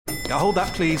Hold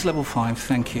that, please. Level 5,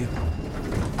 thank you.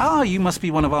 Ah, you must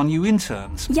be one of our new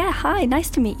interns. Yeah, hi, nice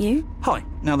to meet you. Hi.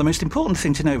 Now, the most important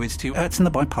thing to know is to Ertzen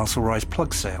the Biparcel Rise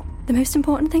plug sale. The most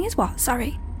important thing is what?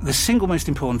 Sorry. The single most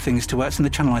important thing is to Ertzen the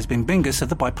Channelized Bing Bingus of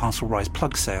the Biparcel Rise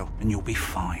plug sale, and you'll be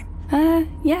fine.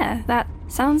 Yeah, that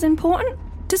sounds important.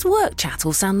 Does work chat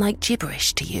all sound like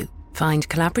gibberish to you? Find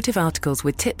collaborative articles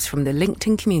with tips from the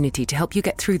LinkedIn community to help you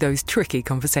get through those tricky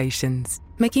conversations.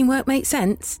 Making work make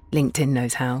sense? LinkedIn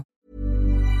knows how.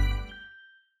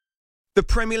 The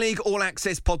Premier League All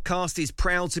Access podcast is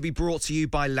proud to be brought to you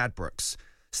by Ladbrokes.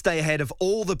 Stay ahead of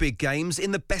all the big games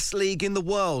in the best league in the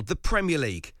world, the Premier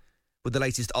League. With the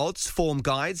latest odds, form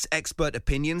guides, expert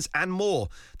opinions and more,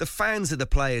 the fans are the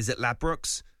players at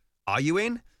Ladbrokes. Are you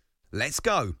in? Let's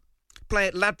go. Play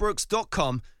at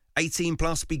ladbrokes.com, 18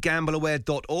 plus,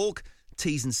 begambleaware.org.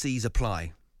 T's and C's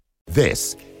apply.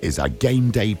 This is a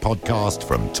Game Day podcast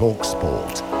from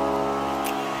TalkSport.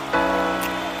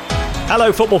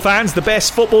 Hello football fans, the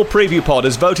best football preview pod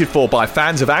as voted for by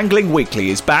fans of Angling Weekly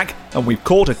is back, and we've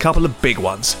caught a couple of big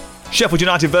ones. Sheffield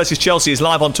United vs Chelsea is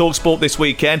live on TalkSport this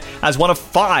weekend as one of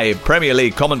 5 Premier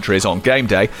League commentaries on Game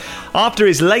Day. After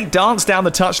his late dance down the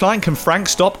touchline, can Frank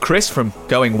stop Chris from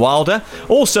going wilder?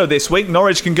 Also this week,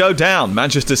 Norwich can go down,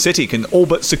 Manchester City can all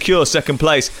but secure second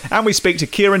place, and we speak to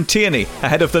Kieran Tierney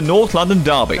ahead of the North London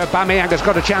derby. Aubameyang has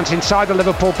got a chance inside the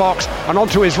Liverpool box and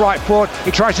onto his right foot.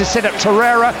 He tries to sit up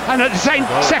Torreira, and at the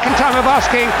second time of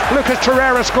asking, Lucas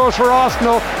Torreira scores for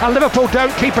Arsenal, and Liverpool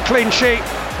don't keep a clean sheet.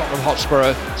 Tottenham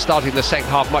Hotspur starting the second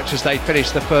half much as they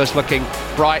finished the first, looking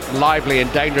bright, lively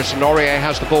and dangerous. And Aurier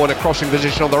has the ball in a crossing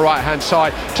position on the right hand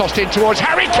side, tossed in towards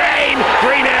Harry Kane.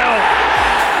 3-0.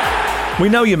 We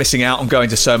know you're missing out on going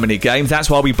to so many games. That's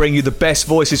why we bring you the best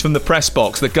voices from the press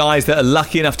box, the guys that are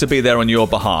lucky enough to be there on your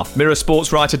behalf. Mirror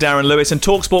Sports writer Darren Lewis and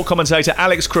TalkSport commentator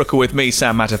Alex Crooker with me,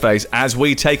 Sam Matterface, as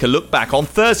we take a look back on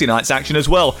Thursday night's action as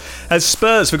well, as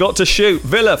Spurs forgot to shoot,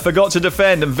 Villa forgot to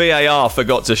defend and VAR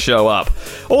forgot to show up.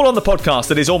 All on the podcast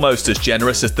that is almost as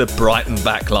generous as the Brighton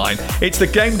backline. It's the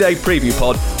Game Day Preview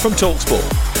Pod from TalkSport.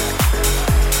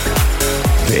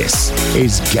 This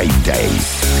is Game Day.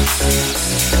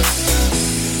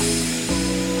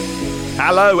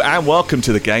 Hello and welcome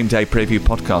to the Game Day Preview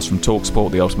podcast from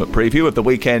TalkSport, the ultimate preview of the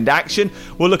weekend action.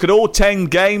 We'll look at all 10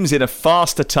 games in a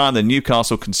faster time than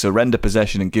Newcastle can surrender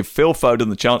possession and give Phil Foden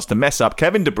the chance to mess up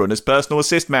Kevin De Bruyne's personal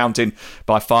assist mountain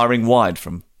by firing wide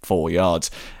from 4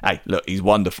 yards. Hey, look, he's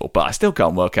wonderful, but I still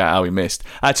can't work out how he missed.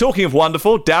 Talking of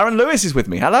wonderful, Darren Lewis is with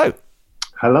me. Hello.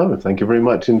 Hello, thank you very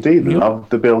much indeed. Love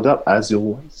the build-up, as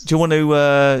always. Do you want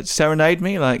to serenade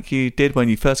me like you did when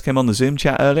you first came on the Zoom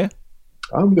chat earlier?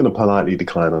 I'm going to politely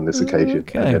decline on this occasion.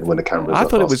 Okay. And then when the camera's I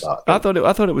up,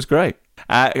 thought it was great.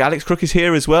 Alex Crook is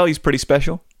here as well. He's pretty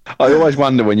special. I always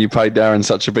wonder when you pay Darren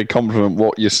such a big compliment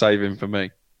what you're saving for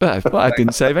me. But I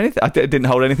didn't save anything. I didn't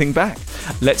hold anything back.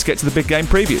 Let's get to the big game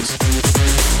previews.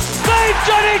 They've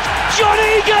done it! John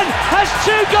Egan has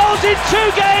 2 goals in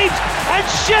 2 games, and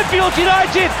Sheffield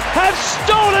United have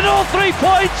stolen all 3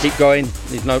 points. Keep going.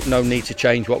 There's no need to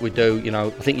change what we do. You know,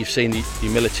 I think you've seen the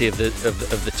humility of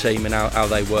the team and how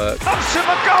they work. Comes to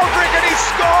McGoldrick and he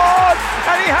scored,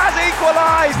 and he has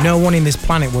equalised. No one in this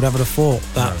planet would ever have thought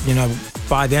that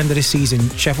by the end of the season,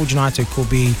 Sheffield United could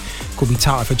be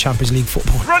touted for Champions League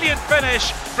football. Brilliant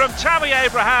finish from Tammy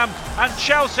Abraham, and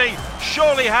Chelsea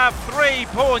surely have 3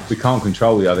 points. We can't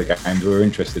control the other games, we're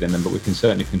interested in them, but we can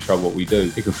certainly control what we do.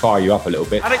 It can fire you up a little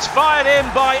bit. And it's fired in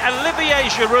by Olivier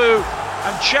Giroud,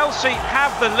 and Chelsea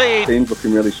have the lead. The team's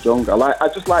looking really strong. I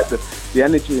just like the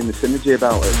energy and the synergy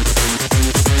about it.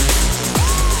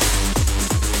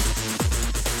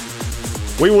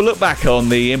 We will look back on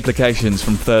the implications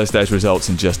from Thursday's results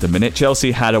in just a minute.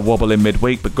 Chelsea had a wobble in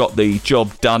midweek but got the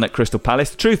job done at Crystal Palace.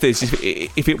 The truth is,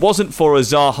 if it wasn't for a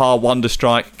Zaha wonder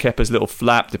strike, Kepa's little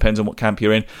flap, depends on what camp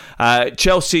you're in,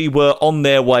 Chelsea were on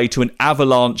their way to an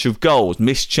avalanche of goals,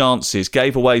 missed chances,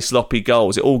 gave away sloppy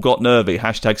goals. It all got nervy.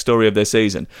 # story of their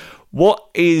season. What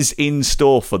is in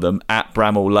store for them at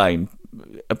Bramall Lane?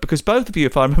 Because both of you,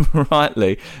 if I remember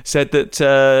rightly, said that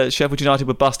Sheffield United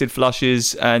were busted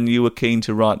flushes and you were keen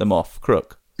to write them off.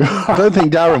 Crook? I don't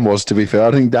think Darren was, to be fair.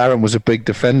 I think Darren was a big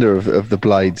defender of the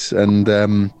Blades. And,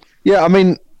 thought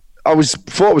it was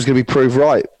going to be proved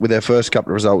right with their first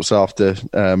couple of results after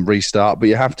restart. But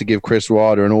you have to give Chris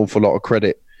Wilder an awful lot of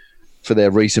credit for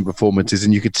their recent performances.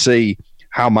 And you could see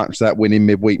how much that win in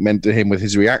midweek meant to him with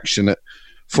his reaction at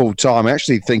full time. I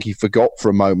actually think he forgot for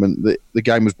a moment that the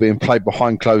game was being played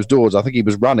behind closed doors. I think he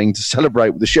was running to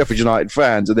celebrate with the Sheffield United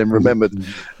fans and then remembered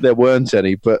there weren't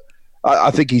any. But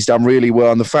I think he's done really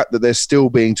well. And the fact that they're still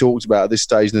being talked about at this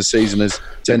stage in the season as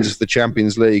contenders for the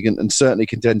Champions League and certainly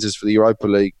contenders for the Europa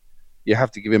League, you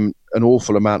have to give him an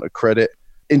awful amount of credit.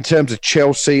 In terms of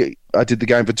Chelsea, I did the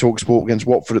game for TalkSport against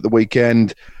Watford at the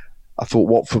weekend. I thought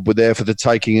Watford were there for the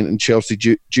taking and Chelsea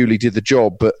duly did the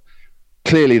job. But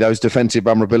clearly those defensive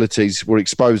vulnerabilities were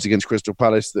exposed against Crystal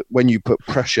Palace, that when you put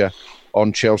pressure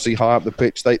on Chelsea high up the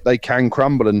pitch, they can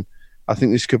crumble. And I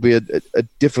think this could be a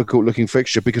difficult-looking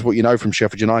fixture, because what you know from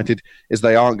Sheffield United is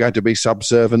they aren't going to be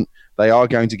subservient. They are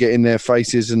going to get in their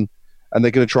faces and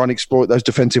they're going to try and exploit those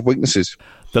defensive weaknesses.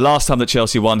 The last time that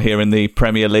Chelsea won here in the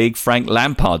Premier League, Frank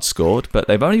Lampard scored, but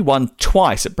they've only won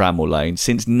twice at Bramall Lane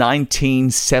since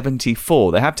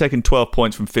 1974. They have taken 12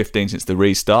 points from 15 since the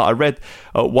restart. I read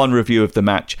one review of the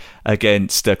match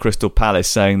against Crystal Palace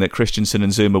saying that Christensen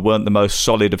and Zuma weren't the most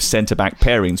solid of centre-back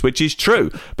pairings, which is true,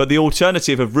 but the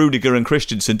alternative of Rudiger and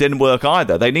Christensen didn't work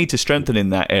either. They need to strengthen in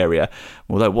that area,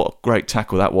 although what a great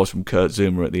tackle that was from Kurt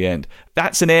Zuma at the end.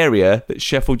 That's an area that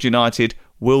Sheffield United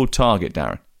will target,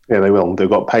 Darren. Yeah, they will. They've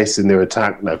got pace in their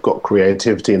attack. They've got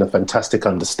creativity and a fantastic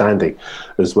understanding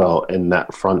as well in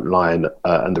that front line.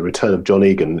 And the return of John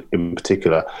Egan in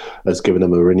particular has given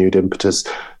them a renewed impetus.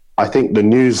 I think the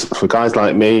news for guys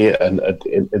like me and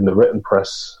in the written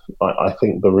press, I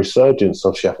think the resurgence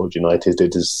of Sheffield United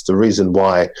is the reason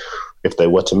why, if they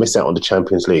were to miss out on the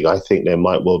Champions League, I think there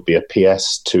might well be a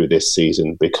PS to this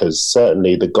season, because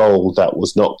certainly the goal that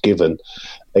was not given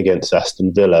against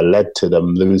Aston Villa led to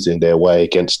them losing their way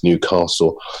against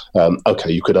Newcastle.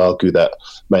 Okay, you could argue that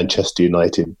Manchester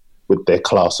United, with their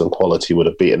class and quality, would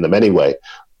have beaten them anyway,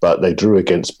 but they drew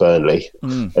against Burnley,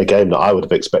 a game that I would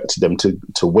have expected them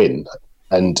to win.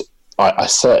 And I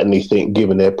certainly think,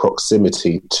 given their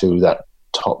proximity to that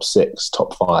top 6,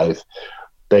 top 5,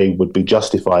 they would be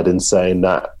justified in saying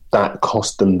that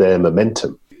cost them their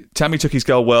momentum. Tammy took his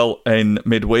goal well in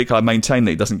midweek. I maintain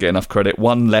that he doesn't get enough credit.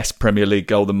 One less Premier League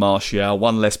goal than Martial,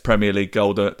 one less Premier League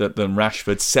goal than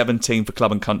Rashford, 17 for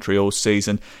club and country all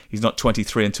season. He's not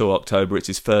 23 until October. It's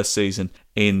his first season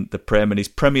in the Prem, and his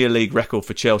Premier League record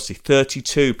for Chelsea,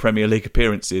 32 Premier League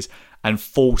appearances and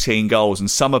 14 goals, and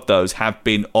some of those have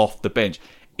been off the bench.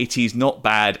 It is not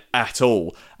bad at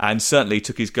all, and certainly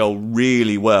took his goal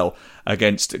really well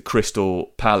against Crystal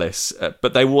Palace.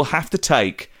 But they will have to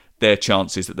take their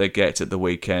chances that they get at the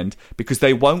weekend, because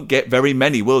they won't get very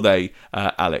many, will they,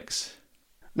 Alex?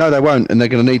 No, they won't, and they're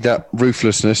going to need that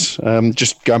ruthlessness.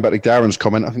 Just going back to Darren's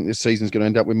comment, I think this season's going to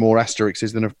end up with more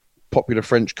asterisks than a popular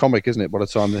French comic, isn't it, by the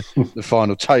time the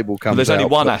final table comes out. There's only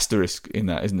one asterisk in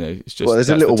that, isn't there? It's just, well, there's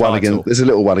a little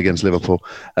one against Liverpool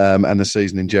and the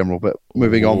season in general. But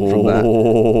moving on from that,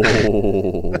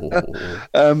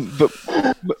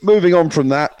 moving on from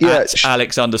that, yeah,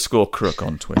 Alex_Crook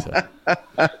on Twitter.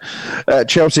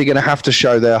 Chelsea are going to have to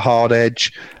show their hard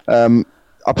edge. I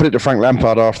put it to Frank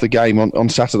Lampard after the game on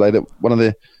Saturday that one of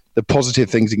the positive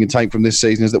things he can take from this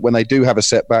season is that when they do have a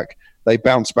setback, they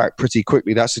bounce back pretty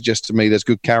quickly. That suggests to me there's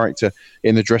good character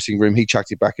in the dressing room. He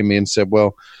chucked it back at me and said,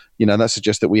 well, that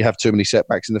suggests that we have too many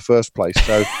setbacks in the first place.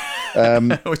 So,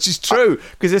 which is true,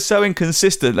 because they're so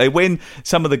inconsistent. They win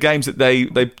some of the games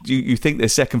that you think they're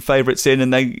second favourites in,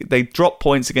 and they drop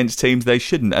points against teams they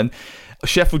shouldn't. And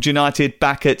Sheffield United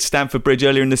back at Stamford Bridge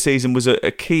earlier in the season was a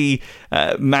key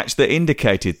match that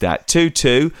indicated that.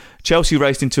 2-2, Chelsea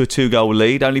raced into a 2-goal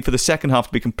lead, only for the second half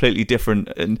to be completely different.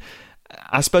 And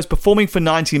I suppose performing for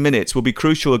 90 minutes will be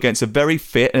crucial against a very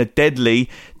fit and a deadly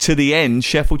to the end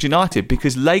Sheffield United,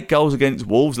 because late goals against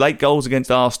Wolves, late goals against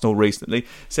Arsenal recently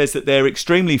says that they're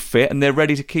extremely fit and they're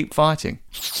ready to keep fighting.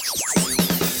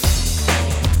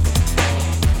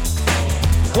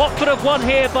 Watford have won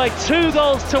here by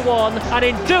 2-1, and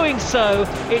in doing so,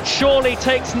 it surely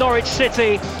takes Norwich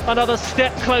City another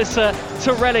step closer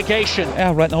to relegation.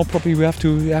 Yeah, right now probably we have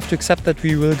to accept that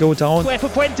we will go down. Where for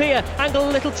Buendia, angle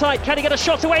a little tight, can he get a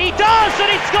shot away? He does,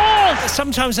 and he scores!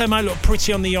 Sometimes they might look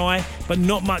pretty on the eye, but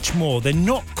not much more. They're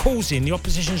not causing the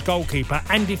opposition's goalkeeper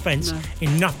and defence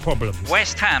enough problems.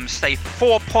 West Ham stay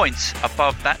 4 points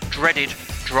above that dreaded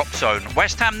drop zone.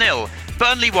 West Ham 0.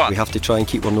 Burnley 1. We have to try and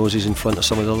keep our noses in front of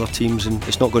some of the other teams, and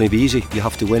it's not going to be easy. You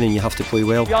have to win and you have to play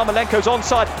well. Yarmolenko's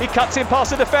onside, he cuts in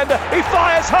past the defender, he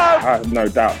fires home! I have no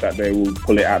doubt that they will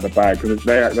pull it out of the bag, because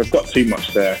they've got too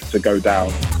much there to go down.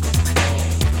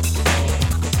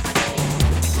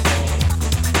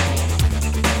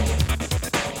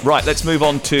 Right, let's move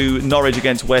on to Norwich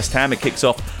against West Ham. It kicks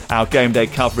off our game day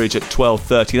coverage at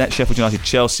 12:30. That Sheffield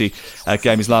United-Chelsea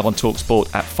game is live on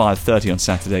TalkSport at 5:30 on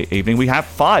Saturday evening. We have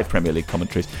 5 Premier League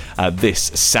commentaries this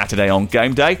Saturday on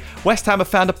game day. West Ham have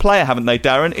found a player, haven't they,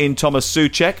 Darren, in Thomas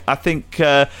Souček? I think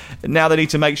now they need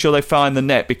to make sure they find the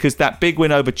net, because that big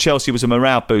win over Chelsea was a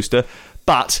morale booster.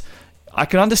 But I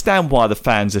can understand why the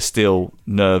fans are still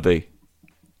nervy.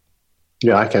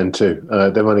 Yeah, I can too.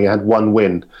 They've only had one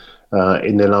win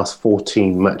in their last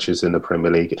 14 matches in the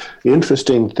Premier League. The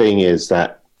interesting thing is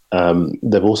that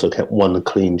they've also kept one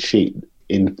clean sheet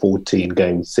in 14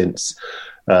 games since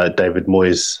David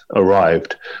Moyes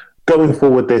arrived. Going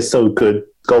forward, they're so good.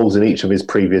 Goals in each of his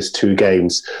previous 2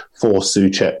 games for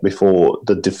Souček before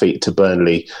the defeat to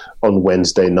Burnley on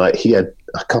Wednesday night. He had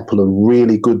a couple of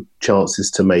really good chances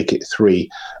to make it 3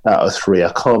 out of 3.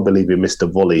 I can't believe he missed a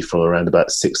volley from around about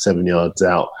 6-7 yards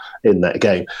out in that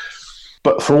game.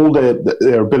 But for all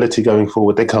their ability going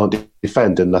forward, they can't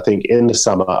defend. And I think in the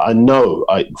summer, I know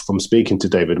from speaking to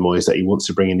David Moyes that he wants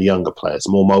to bring in younger players,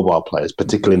 more mobile players,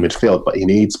 particularly in midfield, but he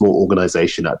needs more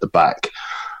organisation at the back.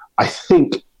 I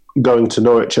think going to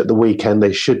Norwich at the weekend,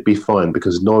 they should be fine,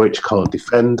 because Norwich can't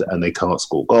defend and they can't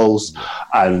score goals.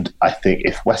 And I think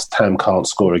if West Ham can't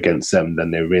score against them,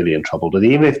 then they're really in trouble. But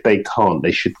even if they can't,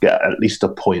 they should get at least a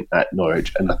point at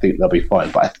Norwich, and I think they'll be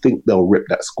fine. But I think they'll rip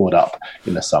that squad up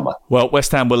in the summer. Well,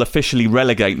 West Ham will officially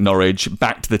relegate Norwich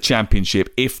back to the Championship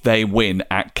if they win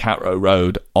at Carrow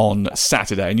Road on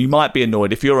Saturday. And you might be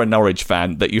annoyed, if you're a Norwich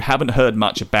fan, that you haven't heard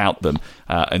much about them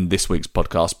in this week's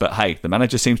podcast. But hey, the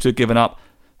manager seems to have given up,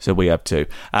 so we have too.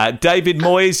 David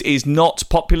Moyes is not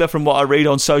popular from what I read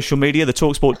on social media. The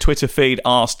TalkSport Twitter feed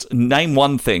asked, name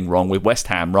one thing wrong with West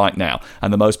Ham right now.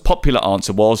 And the most popular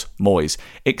answer was Moyes.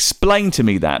 Explain to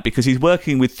me that, because he's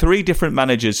working with 3 different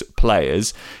managers'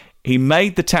 players. He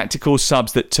made the tactical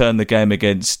subs that turned the game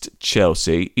against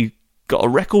Chelsea. He got a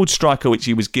record striker, which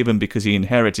he was given because he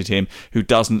inherited him, who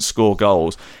doesn't score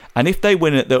goals. And if they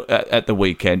win at the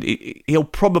weekend, he'll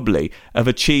probably have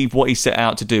achieved what he set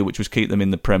out to do, which was keep them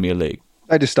in the Premier League.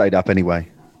 They'd have stayed up anyway.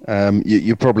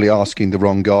 You're probably asking the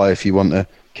wrong guy if you want a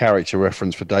character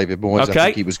reference for David Moyes. Okay. I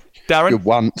think he was Darren? good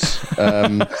once.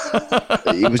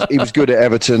 He was good at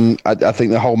Everton. I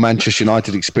think the whole Manchester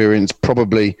United experience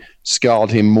probably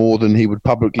scarred him more than he would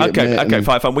publicly admit. Okay,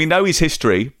 fine. We know his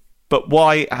history, but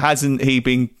why hasn't he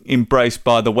been embraced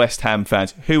by the West Ham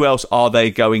fans? Who else are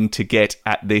they going to get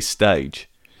at this stage?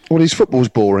 Well, his football's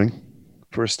boring,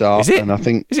 for a start. Is it? And I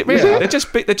think, is it really? They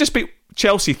just beat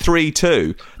Chelsea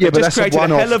 3-2. Yeah, but just that's created a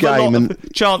one-off hell of game. a lot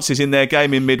of chances in their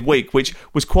game in midweek, which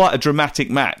was quite a dramatic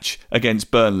match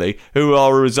against Burnley, who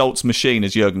are a results machine,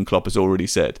 as Jurgen Klopp has already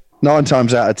said. 9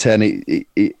 times out of 10,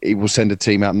 he will send a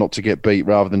team out not to get beat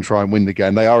rather than try and win the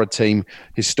game. They are a team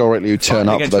historically who turn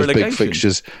up for those big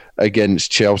fixtures against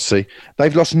Chelsea.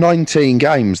 They've lost 19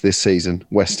 games this season,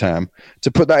 West Ham. To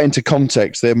put that into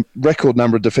context, their record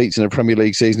number of defeats in a Premier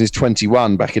League season is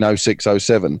 21 back in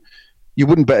 06-07. You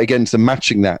wouldn't bet against them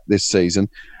matching that this season.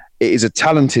 It is a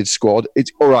talented squad. It's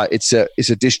all right. It's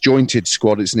a disjointed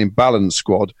squad. It's an imbalanced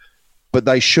squad. But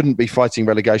they shouldn't be fighting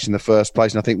relegation in the first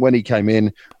place. And I think when he came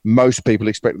in, most people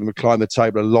expected them to climb the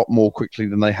table a lot more quickly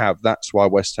than they have. That's why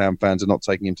West Ham fans are not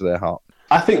taking him to their heart.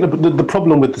 I think the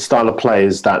problem with the style of play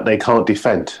is that they can't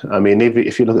defend. I mean,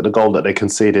 if you look at the goal that they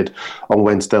conceded on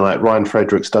Wednesday night, Ryan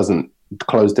Fredericks doesn't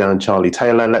close down Charlie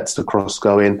Taylor, lets the cross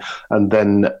go in, and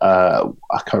then I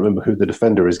can't remember who the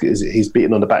defender is. He's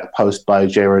beaten on the back post by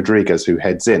Jay Rodriguez, who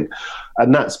heads in.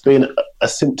 And that's been a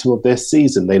symptom of their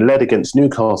season. They led against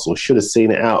Newcastle, should have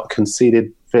seen it out,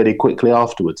 conceded fairly quickly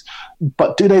afterwards.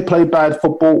 But do they play bad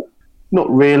football? Not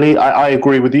really. I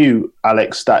agree with you,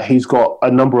 Alex, that he's got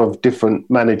a number of different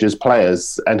managers,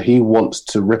 players, and he wants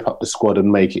to rip up the squad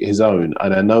and make it his own.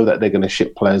 And I know that they're going to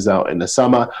ship players out in the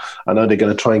summer. I know they're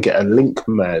going to try and get a link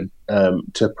man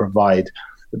to provide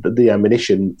the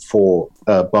ammunition for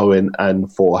Bowen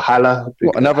and for Haller.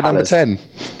 What, another number 10?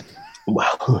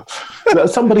 Well,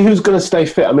 somebody who's going to stay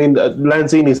fit. I mean,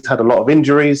 Lanzini's had a lot of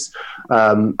injuries.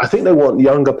 I think they want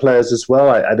younger players as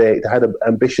well. They had an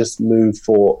ambitious move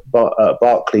for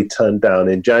Barkley turned down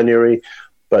in January,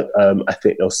 but I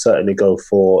think they'll certainly go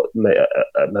for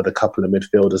another couple of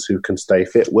midfielders who can stay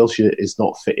fit. Wilshere is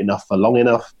not fit enough for long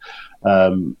enough.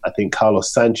 I think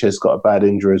Carlos Sanchez got a bad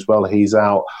injury as well. He's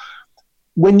out.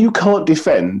 When you can't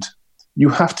defend, you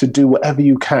have to do whatever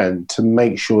you can to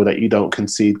make sure that you don't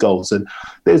concede goals. And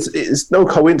it's no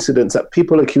coincidence that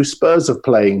people accuse Spurs of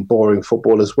playing boring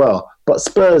football as well. But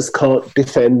Spurs can't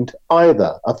defend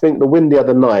either. I think the win the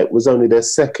other night was only their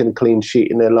second clean sheet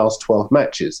in their last 12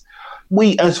 matches.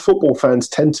 we as football fans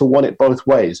tend to want it both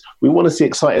ways. We want to see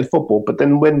exciting football, but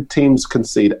then when teams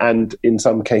concede and in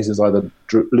some cases either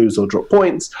lose or drop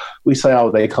points, we say,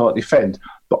 oh, they can't defend.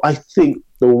 But I think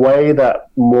the way that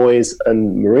Moyes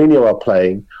and Mourinho are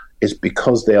playing is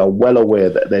because they are well aware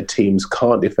that their teams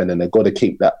can't defend and they've got to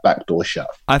keep that back door shut.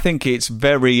 I think it's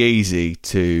very easy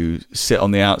to sit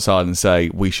on the outside and say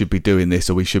we should be doing this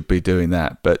or we should be doing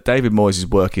that. But David Moyes is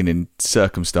working in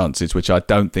circumstances which I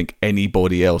don't think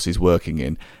anybody else is working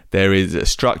in. There is a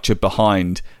structure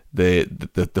behind the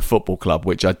football club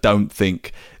which I don't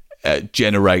think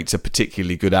generates a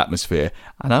particularly good atmosphere.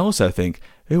 And I also think,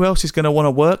 who else is going to want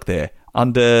to work there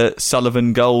under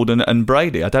Sullivan, Gold and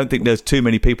Brady? I don't think there's too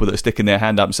many people that are sticking their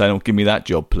hand up and saying, oh, give me that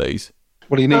job, please.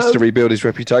 Well, he needs to rebuild his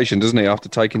reputation, doesn't he, after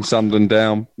taking Sunderland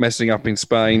down, messing up in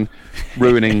Spain,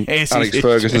 ruining Alex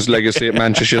Ferguson's legacy at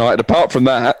Manchester United. Apart from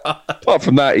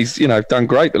that, he's done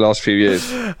great the last few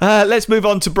years. Let's move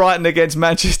on to Brighton against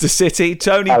Manchester City.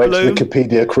 Tony Alex Bloom.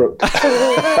 Wikipedia crook.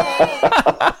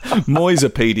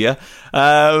 Moisepedia.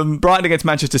 Brighton against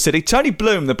Manchester City. Tony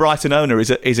Bloom, the Brighton owner, is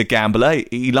a gambler.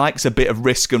 He likes a bit of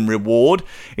risk and reward.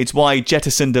 It's why he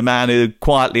jettisoned a man who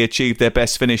quietly achieved their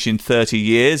best finish in 30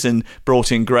 years and brought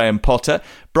in Graham Potter.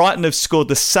 Brighton have scored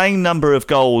the same number of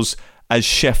goals as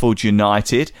Sheffield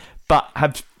United, but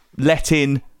have let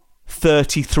in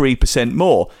 33%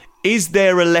 more. Is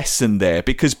there a lesson there?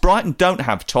 Because Brighton don't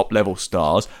have top-level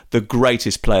stars, the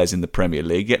greatest players in the Premier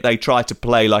League, yet they try to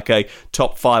play like a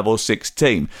top 5 or 6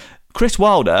 team. Chris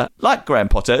Wilder, like Graham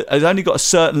Potter, has only got a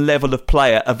certain level of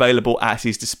player available at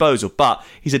his disposal, but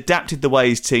he's adapted the way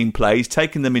his team plays,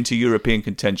 taken them into European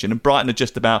contention, and Brighton are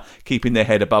just about keeping their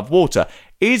head above water.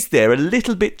 Is there a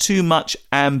little bit too much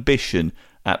ambition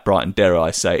at Brighton, dare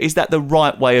I say? Is that the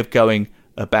right way of going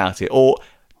about it? Or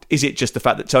is it just the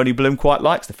fact that Tony Bloom quite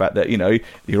likes the fact that,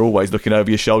 you're always looking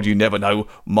over your shoulder, you never know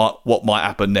what might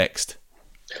happen next?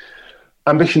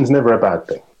 Ambition's never a bad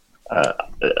thing.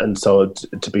 And so,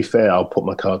 to be fair, I'll put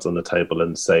my cards on the table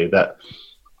and say that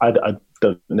I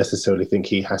don't necessarily think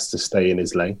he has to stay in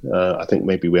his lane. I think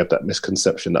maybe we have that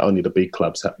misconception that only the big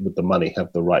clubs with the money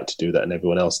have the right to do that and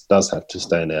everyone else does have to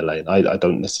stay in their lane. I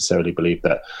don't necessarily believe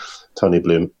that Tony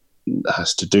Bloom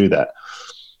has to do that.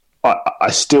 I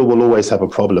still will always have a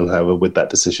problem, however, with that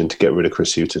decision to get rid of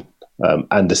Chris Hughton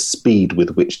and the speed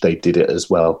with which they did it as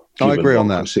well. I agree on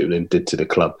that. Chris Hughton did to the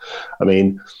club. I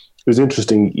mean, it was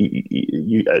interesting.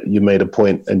 You made a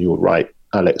point, and you were right,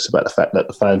 Alex, about the fact that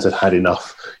the fans had had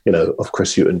enough, of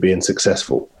Chris Hughton being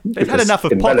successful. They've had enough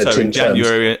of Potter in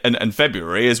January and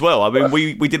February as well. I mean,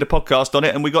 we did a podcast on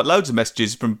it, and we got loads of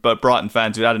messages from Brighton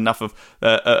fans who had enough of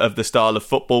the style of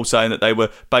football, saying that they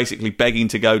were basically begging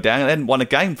to go down. And they hadn't won a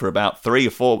game for about 3 or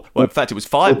 4. Well, in fact, it was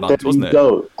 5 months, wasn't it?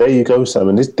 There you go, Sam.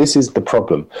 And this is the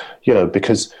problem,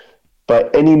 because by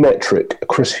any metric,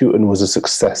 Chris Hughton was a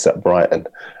success at Brighton.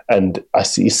 And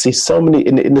you see so many,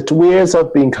 in the years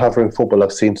I've been covering football,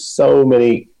 I've seen so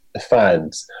many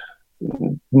fans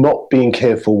not being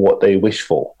careful what they wish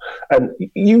for. And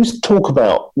you talk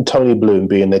about Tony Bloom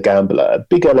being a gambler. A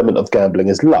big element of gambling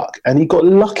is luck. And he got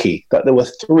lucky that there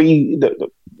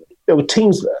were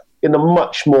teams in a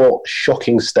much more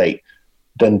shocking state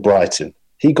than Brighton.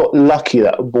 He got lucky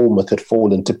that Bournemouth had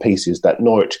fallen to pieces, that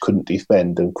Norwich couldn't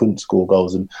defend and couldn't score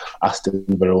goals, and Aston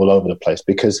Villa all over the place,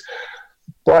 because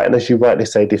Brighton, as you rightly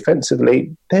say,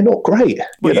 defensively, they're not great.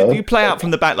 Well, you play out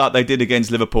from the back like they did against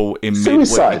Liverpool in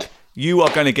midweek. You are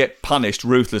going to get punished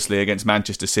ruthlessly against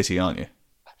Manchester City, aren't you?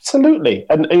 Absolutely.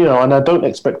 And and I don't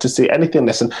expect to see anything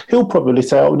less. And he'll probably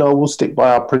say, oh, no, we'll stick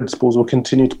by our principles. We'll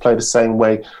continue to play the same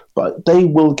way. But they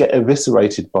will get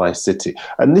eviscerated by City.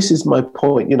 And this is my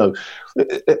point, And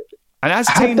as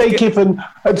had they given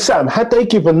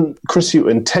Chris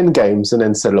Hughton 10 games and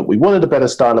then said, look, we wanted a better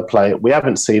style of play. We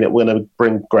haven't seen it. We're going to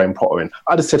bring Graham Potter in.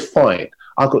 I'd have said, fine.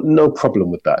 I've got no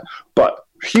problem with that. But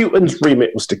Hughton's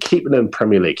remit was to keep them in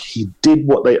Premier League. He did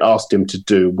what they asked him to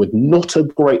do with not a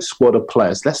great squad of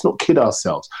players. Let's not kid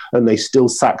ourselves. And they still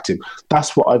sacked him.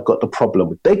 That's what I've got the problem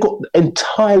with. They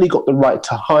entirely got the right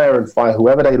to hire and fire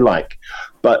whoever they like.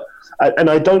 But and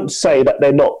I don't say that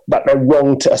they're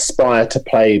wrong to aspire to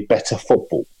play better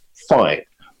football. Fine.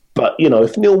 But,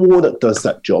 if Neil Warnock does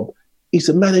that job, he's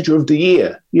a manager of the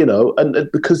year, and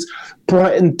because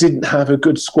Brighton didn't have a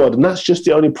good squad. And that's just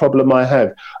the only problem I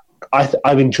have.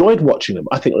 I've enjoyed watching them.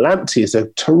 I think Lamptey is a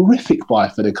terrific buy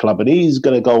for the club, and he's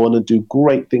going to go on and do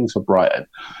great things for Brighton.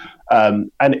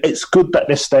 And it's good that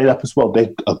they've stayed up as well.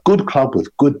 They're a good club with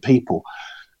good people.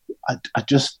 That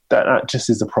just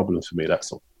is a problem for me,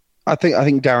 that's all. I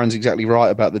think Darren's exactly right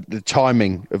about the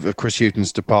timing of Chris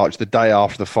Hughton's departure. The day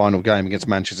after the final game against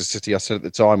Manchester City, I said at the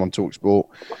time on TalkSport,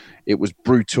 it was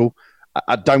brutal.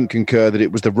 I don't concur that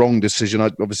it was the wrong decision.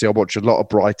 Obviously, I watch a lot of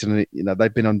Brighton, and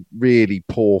they've been on really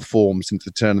poor form since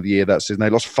the turn of the year that season. They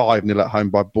lost 5-0 at home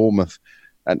by Bournemouth,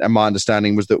 and my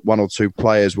understanding was that one or two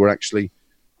players were actually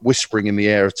whispering in the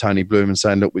ear of Tony Bloom and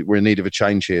saying, look, we're in need of a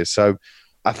change here. So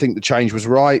I think the change was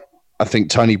right. I think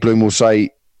Tony Bloom will say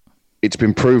it's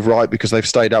been proved right because they've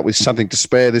stayed up with something to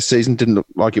spare this season. Didn't look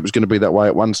like it was going to be that way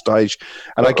at one stage.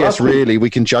 And I guess really we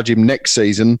can judge him next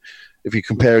season. If you're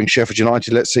comparing Sheffield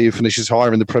United, let's see who finishes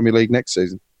higher in the Premier League next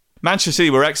season. Manchester City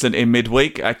were excellent in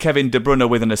midweek. Kevin De Bruyne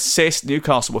with an assist.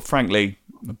 Newcastle were frankly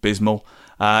abysmal.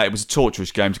 It was a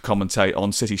torturous game to commentate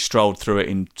on. City strolled through it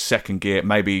in second gear.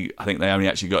 Maybe, I think they only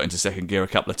actually got into second gear a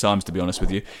couple of times, to be honest with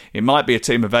you. It might be a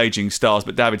team of ageing stars,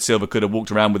 but David Silva could have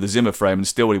walked around with a Zimmer frame and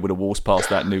still he would have waltzed past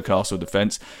that Newcastle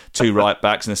defence. 2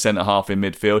 right-backs and a centre-half in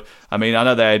midfield. I mean, I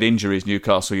know they had injuries,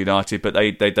 Newcastle United, but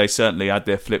they certainly had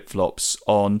their flip-flops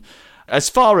on. As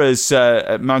far as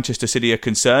Manchester City are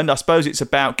concerned, I suppose it's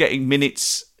about getting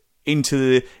minutes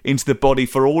into the body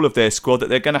for all of their squad that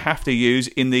they're going to have to use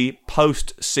in the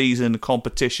post-season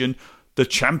competition, the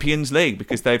Champions League,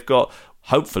 because they've got,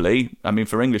 hopefully, I mean,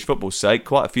 for English football's sake,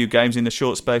 quite a few games in a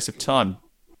short space of time.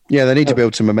 Yeah, they need to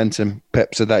build some momentum.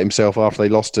 Pep said that himself after they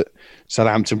lost at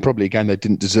Southampton. Probably, again, they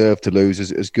didn't deserve to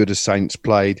lose as good as Saints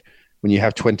played. When you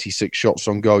have 26 shots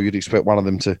on goal, you'd expect one of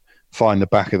them to find the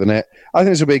back of the net. I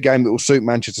think this will be a game that will suit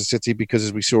Manchester City because,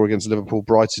 as we saw against Liverpool,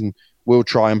 Brighton will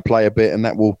try and play a bit, and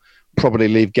that will probably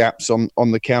leave gaps on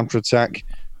the counter-attack.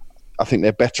 I think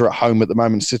they're better at home at the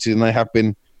moment, City, than they have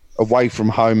been away from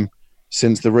home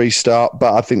since the restart.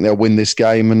 But I think they'll win this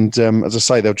game, and as I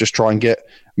say, they'll just try and get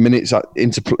minutes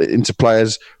into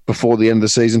players before the end of the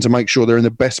season to make sure they're in the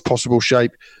best possible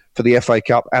shape for the FA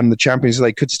Cup and the Champions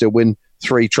League. They could still win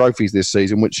 3 trophies this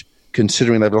season, which,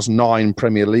 considering they've lost 9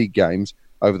 Premier League games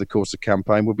over the course of the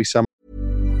campaign, would be some.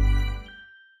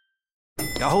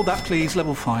 Hold that, please.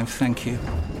 Level 5, thank you.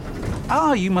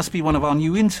 You must be one of our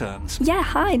new interns. Yeah,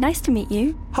 hi, nice to meet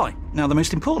you. Hi. Now, the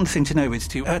most important thing to know is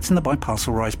to in the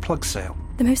Biparcel Rise plug sale.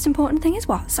 The most important thing is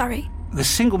what? Sorry. The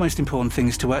single most important thing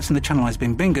is to in the Channel Eyes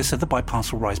Bing Bingus of the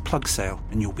Biparcel Rise plug sale,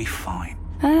 and you'll be fine.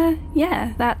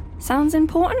 Yeah, that sounds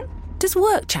important. Does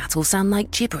work chat all sound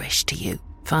like gibberish to you?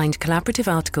 Find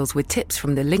collaborative articles with tips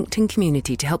from the LinkedIn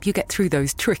community to help you get through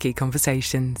those tricky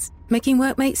conversations. Making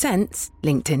work make sense?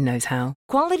 LinkedIn knows how.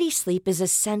 Quality sleep is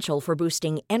essential for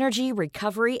boosting energy,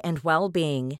 recovery, and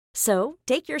well-being. So,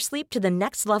 take your sleep to the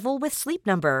next level with Sleep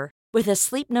Number. With a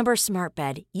Sleep Number smart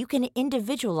bed, you can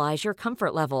individualize your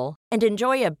comfort level and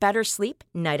enjoy a better sleep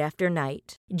night after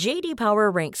night. J.D. Power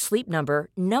ranks Sleep Number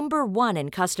number 1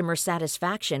 in customer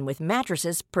satisfaction with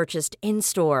mattresses purchased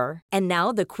in-store. And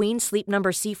now the Queen Sleep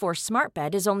Number C4 smart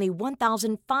bed is only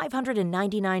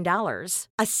 $1,599,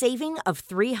 a saving of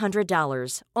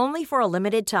 $300, only for a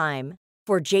limited time.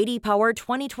 For J.D. Power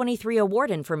 2023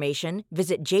 award information,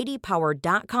 visit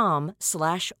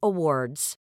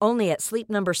jdpower.com/awards. Only at Sleep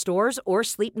Number stores or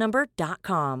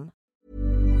sleepnumber.com.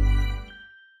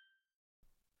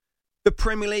 The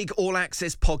Premier League All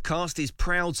Access podcast is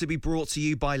proud to be brought to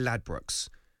you by Ladbrokes.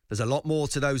 There's a lot more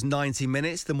to those 90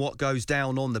 minutes than what goes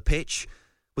down on the pitch.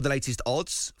 With the latest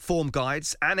odds, form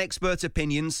guides and expert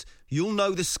opinions, you'll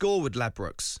know the score with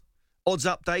Ladbrokes. Odds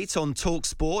update on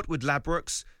TalkSport with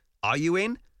Ladbrokes. Are you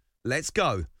in? Let's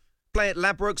go. Play at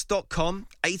ladbrokes.com,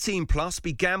 18 plus,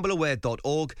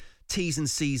 begambleaware.org. T's and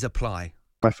C's apply.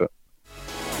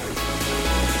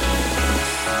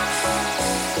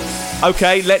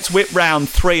 OK, let's whip round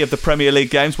 3 of the Premier League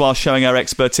games while showing our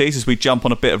expertise as we jump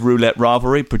on a bit of roulette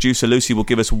rivalry. Producer Lucy will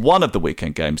give us one of the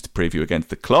weekend games to preview against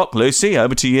the clock. Lucy,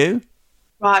 over to you.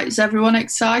 Right, is everyone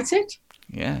excited?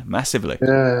 Yeah, massively.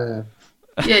 Yeah,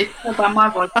 you can tell by my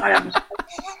voice, I am.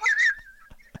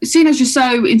 Seeing as you're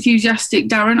so enthusiastic,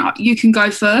 Darren, you can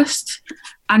go first.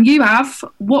 And you have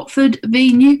Watford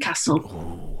v Newcastle.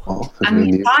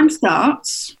 And the time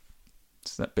starts.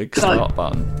 It's that big start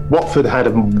button. Watford had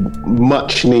a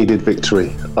much-needed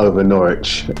victory over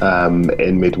Norwich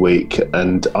in midweek,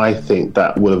 and I think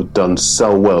that would have done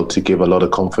so well to give a lot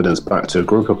of confidence back to a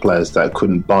group of players that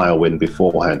couldn't buy a win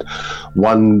beforehand.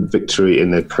 1 victory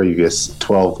in their previous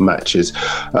 12 matches.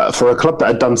 For a club that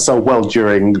had done so well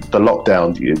during the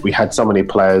lockdown, we had so many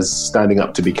players standing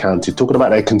up to be counted, talking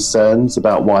about their concerns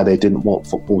about why they didn't want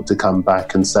football to come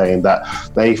back and saying that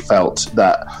they felt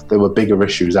that there were bigger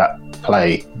issues at play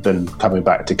than coming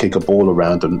back to kick a ball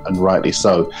around, and rightly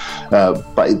so.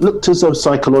 But it looked as though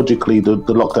psychologically the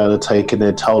lockdown had taken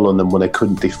their toll on them when they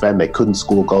couldn't defend, they couldn't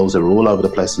score goals, they were all over the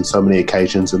place on so many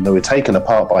occasions, and they were taken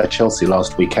apart by Chelsea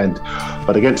last weekend.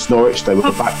 But against Norwich, they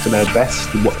were back to their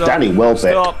best. Danny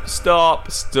Welbeck.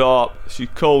 Stop. She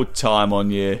called time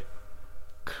on you.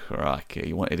 crikey,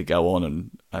 you wanted to go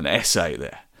on an essay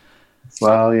there.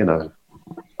 Well, you know,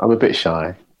 I'm a bit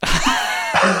shy.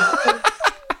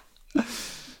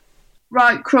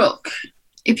 Right, Crook.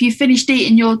 If you finished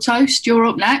eating your toast, you're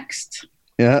up next.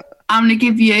 Yeah. I'm going to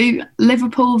give you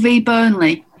Liverpool v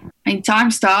Burnley. And time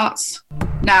starts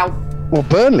now. Well,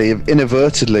 Burnley have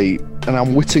inadvertently and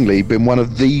unwittingly been one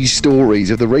of these stories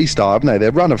of the restart, haven't they?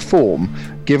 Their run of form,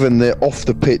 given the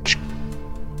off-the-pitch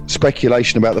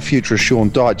speculation about the future of Sean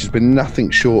Dyche, has been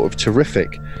nothing short of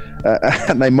terrific.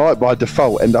 And they might, by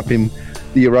default, end up in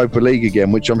the Europa League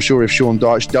again, which I'm sure if Sean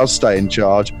Dyche does stay in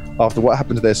charge after what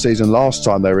happened to their season last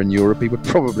time they were in Europe, he would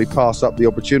probably pass up the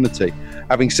opportunity.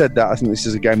 Having said that, I think this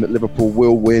is a game that Liverpool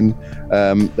will win.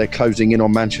 They're closing in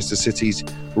on Manchester City's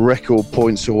record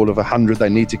points haul of 100. They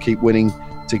need to keep winning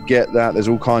to get that. There's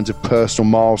all kinds of personal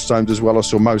milestones as well. I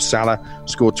saw Mo Salah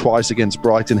scored twice against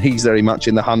Brighton. He's very much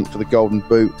in the hunt for the Golden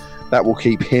Boot. That will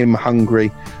keep him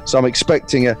hungry. So I'm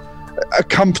expecting a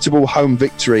comfortable home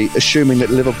victory, assuming that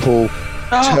Liverpool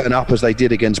turn up as they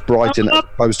did against Brighton as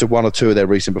opposed to one or two of their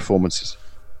recent performances.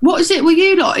 What is it with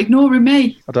you lot ignoring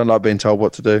me? I don't like being told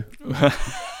what to do.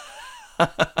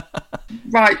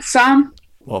 Right, Sam?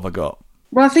 What have I got?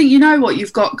 Well, I think you know what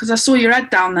you've got because I saw your head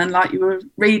down then like you were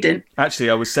reading. Actually,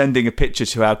 I was sending a picture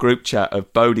to our group chat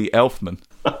of Bodie Elfman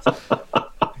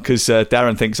because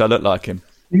Darren thinks I look like him.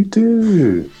 You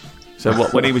do. So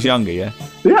what, when he was younger, yeah?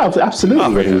 Yeah,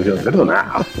 absolutely when he was younger. I don't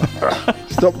know.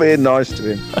 Stop being nice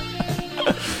to him.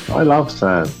 I love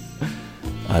Sam.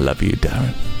 I love you,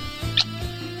 Darren.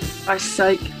 For Christ's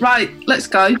sake. Right, let's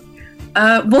go.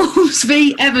 Wolves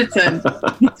v Everton.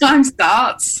 Time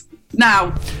starts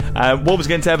now. Wolves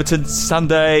against Everton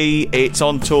Sunday. It's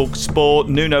on Talk Sport.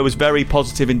 Nuno was very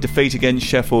positive in defeat against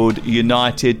Sheffield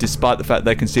United, despite the fact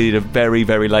they conceded a very,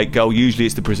 very late goal. Usually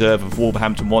it's the preserve of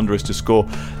Wolverhampton Wanderers to score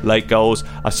late goals.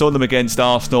 I saw them against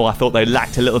Arsenal. I thought they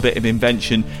lacked a little bit of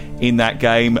invention in that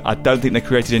game. I don't think they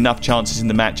created enough chances in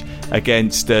the match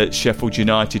against Sheffield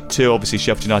United too. Obviously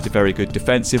Sheffield United very good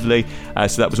defensively,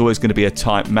 so that was always going to be a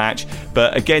tight match.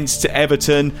 But against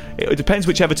Everton, it depends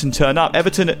which Everton turn up.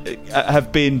 Everton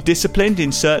have been disciplined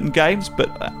in certain games, but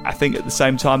I think at the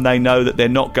same time they know that they're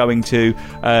not going to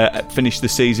finish the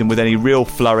season with any real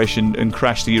flourish and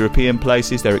crash the European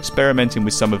places. They're experimenting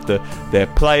with some of their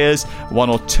players.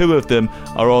 One or two of them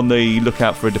are on the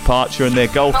lookout for a departure, and their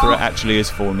goal threat actually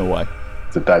has fallen away.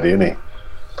 It's a daddy, isn't he?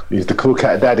 He's the cool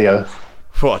cat daddy-o.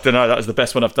 Well, I don't know. That was the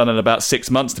best one I've done in about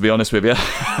 6 months, to be honest with you.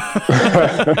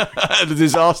 The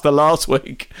disaster last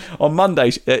week. On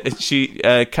Monday, she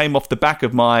came off the back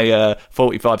of my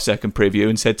 45-second preview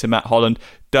and said to Matt Holland,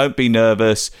 "Don't be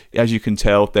nervous. As you can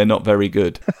tell, they're not very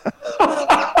good."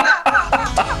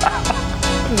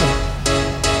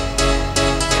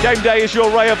 Game day is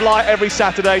your ray of light every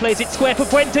Saturday. Plays it square for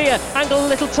Buendia. Angle a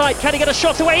little tight. Can he get a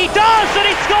shot away? He does, and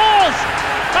he scores!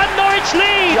 And Norwich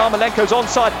lead! Yarmolenko's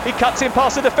onside. He cuts in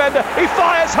past the defender. He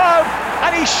fires home,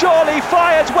 and he surely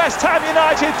fires West Ham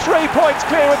United 3 points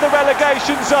clear of the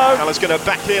relegation zone. Alan's going to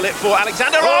backheel it for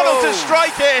Alexander-Arnold to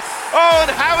strike it. Oh, and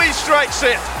how he strikes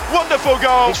it. Wonderful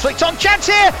goal. He's flicked on, chance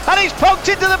here, and he's poked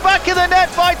into the back of the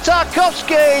net by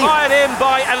Tarkowski. Fired in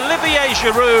by Olivier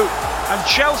Giroud. And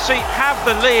Chelsea have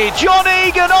the lead. John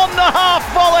Egan on the half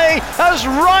volley has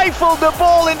rifled the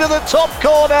ball into the top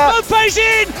corner. Mopé's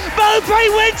in! Mopé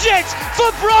wins it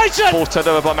for Brighton! Ball turned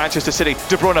over by Manchester City.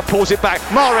 De Bruyne pulls it back.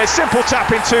 Mahrez, simple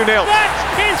tap in 2-0. That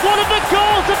is one of the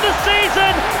goals of the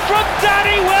season from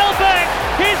Danny Welbeck.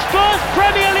 His first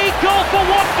Premier League goal for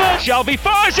Watford. Shelby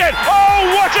fires it.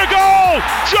 Oh, what a goal!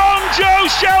 John Joe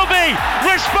Shelby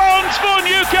responds for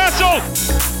Newcastle.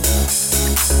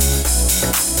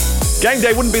 Game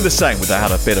day wouldn't be the same without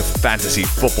a bit of fantasy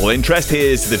football interest.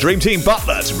 Here's the Dream Team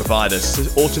Butler to provide us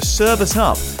or to serve us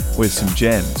up with some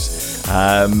gems.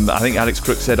 I think Alex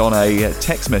Crook said on a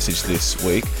text message this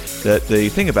week that the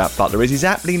thing about Butler is he's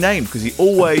aptly named because he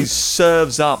always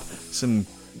serves up some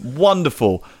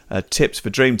wonderful tips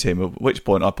for Dream Team, at which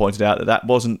point I pointed out that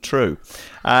wasn't true.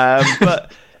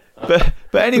 But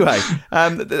anyway,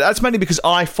 that's mainly because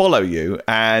I follow you,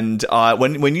 and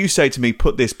when you say to me,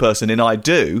 put this person in, I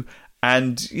do.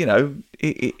 And, you know,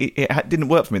 it didn't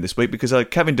work for me this week because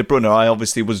Kevin De Bruyne, I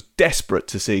obviously was desperate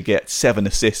to see get 7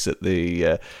 assists at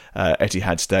the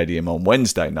Etihad Stadium on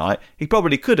Wednesday night. He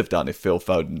probably could have done if Phil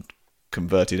Foden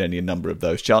converted any number of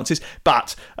those chances,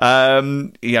 but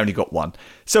he only got 1.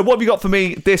 So what have you got for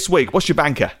me this week? What's your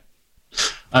banker?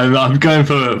 I'm going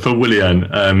for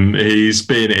Willian. He's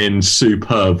been in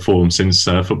superb form since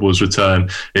football's return.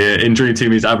 In Dream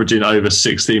Team, he's averaging over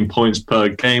 16 points per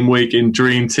game week. In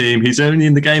Dream Team, he's only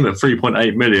in the game at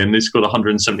 3.8 million. He's scored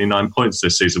 179 points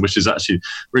this season, which is actually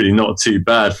really not too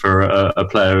bad for a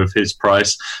player of his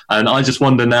price. And I just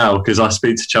wonder now, because I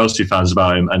speak to Chelsea fans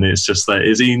about him, and it's just that,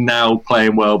 is he now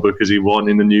playing well because he won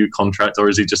in the new contract, or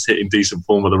is he just hitting decent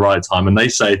form at the right time? And they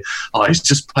say, oh, he's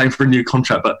just playing for a new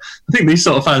contract. But I think these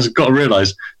sort of fans have got to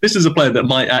realise this is a player that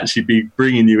might actually be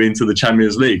bringing you into the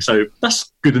Champions League. So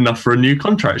that's good enough for a new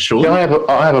contract, sure. Yeah,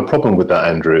 I have a problem with that,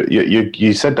 Andrew.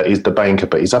 You said that he's the banker,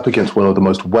 but he's up against one of the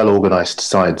most well-organised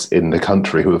sides in the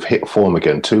country who have hit form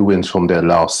again, 2 wins from their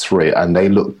last 3, and they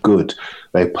look good.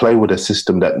 They play with a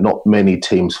system that not many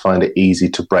teams find it easy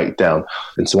to break down.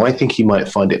 And so I think he might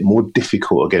find it more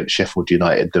difficult against Sheffield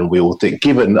United than we all think.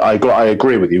 Given, I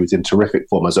agree with you, he was in terrific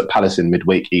form. As at Palace in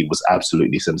midweek, he was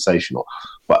absolutely sensational.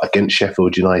 But against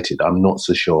Sheffield United, I'm not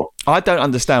so sure. I don't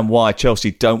understand why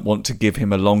Chelsea don't want to give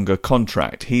him a longer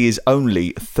contract. He is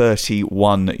only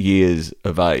 31 years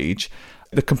of age.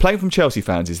 The complaint from Chelsea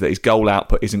fans is that his goal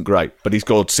output isn't great, but he's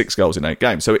scored 6 goals in 8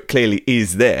 games, so it clearly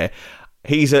is there.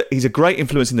 He's a great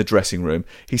influence in the dressing room.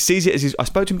 He sees it as his... I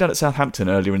spoke to him down at Southampton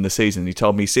earlier in the season, and he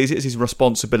told me he sees it as his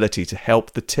responsibility to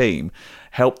help the team,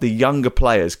 help the younger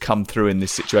players come through in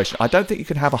this situation. I don't think you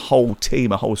can have a whole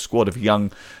team, a whole squad of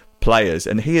young players,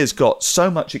 and he has got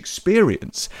so much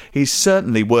experience. He's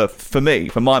certainly worth, for me,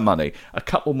 for my money, a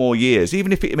couple more years,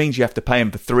 even if it means you have to pay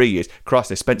him for 3 years. Christ,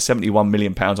 they spent £71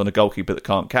 million on a goalkeeper that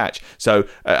can't catch, so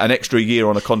an extra year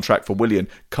on a contract for Willian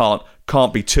can't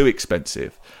be too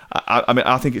expensive. I mean,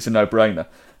 I think it's a no-brainer.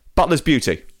 Butler's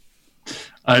beauty.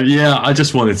 I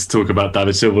just wanted to talk about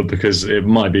David Silva because it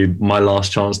might be my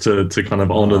last chance to kind of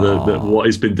honour what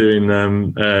he's been doing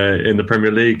in the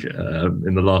Premier League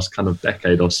in the last kind of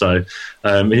decade or so.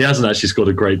 He hasn't actually scored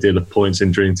a great deal of points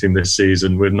in Dream Team this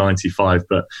season with 95,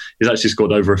 but he's actually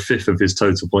scored over a fifth of his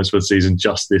total points for the season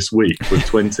just this week with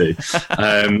 20.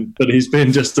 But he's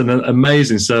been just an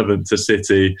amazing servant to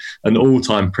City, an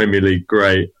all-time Premier League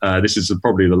great. This is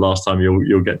probably the last time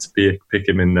you'll get to pick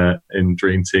him in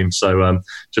Dream Team. So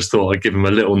just thought I'd give him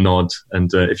a little nod,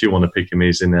 and if you want to pick him,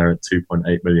 he's in there at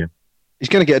 2.8 million. He's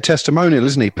going to get a testimonial,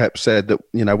 isn't he? Pep said that,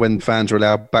 you know, when fans are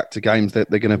allowed back to games, that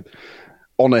they're going to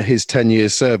honour his 10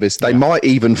 years service. They might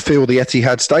even fill the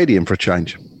Etihad Stadium for a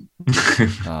change.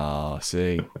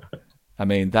 See. I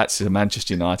mean, that's a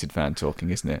Manchester United fan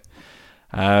talking, isn't it?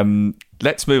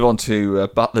 Let's move on to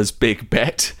Butler's big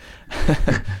bet.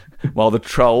 While the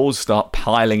trolls start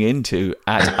piling into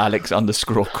at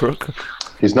Alex_Crook.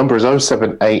 His number is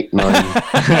 0789.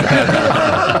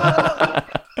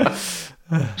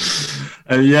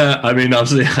 I mean,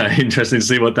 obviously, interesting to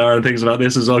see what Darren thinks about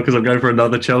this as well, because I'm going for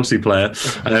another Chelsea player,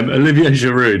 Olivier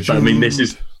Giroud. But I mean, this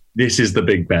is the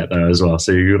big bet though as well,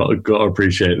 so you've got to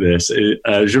appreciate this.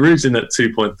 Giroud's in at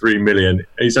 2.3 million.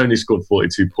 He's only scored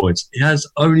 42 points. He has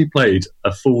only played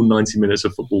a full 90 minutes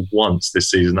of football once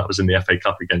this season. That was in the FA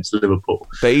Cup against Liverpool.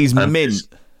 But he's mint.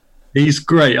 He's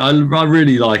great. I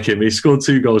really like him. He scored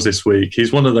 2 goals this week.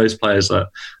 He's one of those players that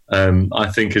I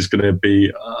think is going to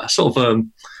be sort of...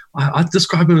 I'd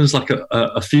describe him as like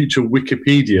a future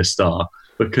Wikipedia star,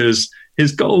 because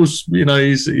his goals, you know,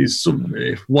 he's sort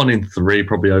of 1 in 3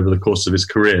 probably over the course of his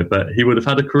career, but he would have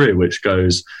had a career which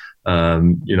goes,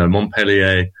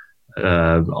 Montpellier,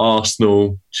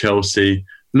 Arsenal, Chelsea.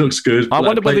 Looks good. I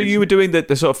wonder whether you were doing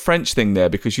the sort of French thing there,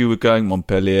 because you were going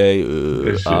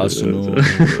Montpellier, Arsenal,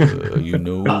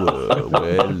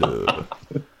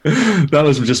 That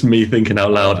was just me thinking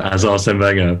out loud as Arsene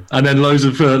Wenger. And then loads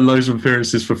of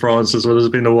appearances for France, as well as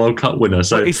being a World Cup winner.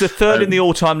 So he's the third in the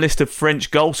all-time list of French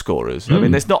goal scorers. I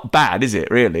mean, that's not bad, is it,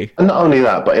 really? And not only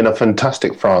that, but in a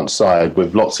fantastic France side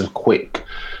with lots of quick,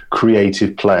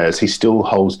 creative players, he still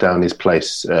holds down his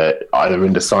place either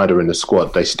in the side or in the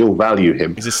squad. They still value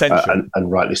him. He's essential.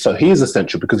 And rightly so. He is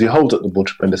essential because he holds up the ball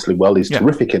tremendously well. He's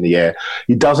terrific in the air.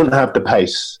 He doesn't have the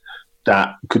pace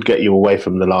that could get you away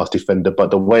from the last defender,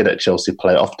 but the way that Chelsea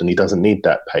play, often he doesn't need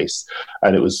that pace.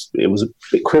 And it was a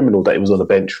bit criminal that he was on the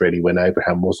bench really when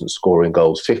Abraham wasn't scoring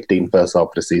goals. 15 first half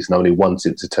of the season, only 1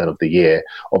 since the turn of the year,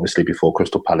 obviously before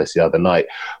Crystal Palace the other night.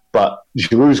 But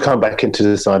Giroud's come back into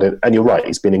the side, and you're right,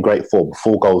 he's been in great form.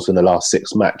 4 goals in the last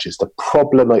 6 matches. The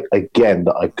problem, again,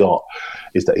 that I got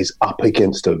is that he's up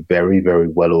against a very, very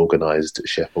well-organised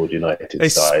Sheffield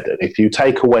United side. And if you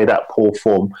take away that poor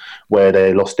form where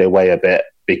they lost their way a bit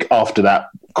after that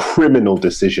criminal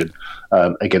decision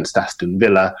against Aston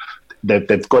Villa,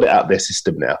 they've got it out of their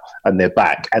system now, and they're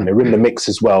back, and they're in the mix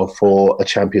as well for a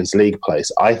Champions League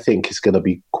place. I think it's going to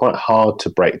be quite hard to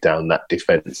break down that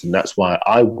defence, and that's why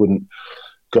I wouldn't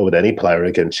go with any player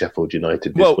against Sheffield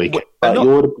United this week.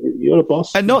 You're the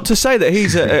boss. And not to say that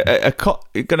he's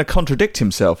going to contradict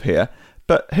himself here,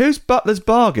 but who's Butler's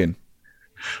bargain?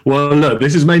 Well, look,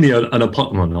 this is mainly not an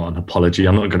apology.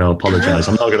 I'm not going to apologise.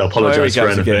 I'm not going to apologise for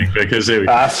anything because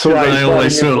I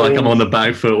always feel like I'm on the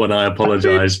back foot when I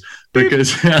apologise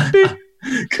because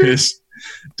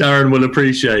Darren will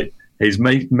appreciate he's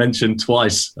mentioned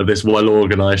twice of this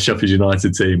well-organised Sheffield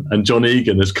United team, and John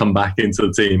Egan has come back into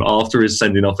the team after his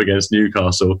sending off against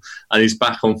Newcastle, and he's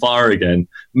back on fire again,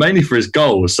 mainly for his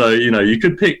goals. So, you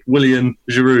could pick Willian,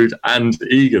 Giroud and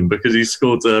Egan because he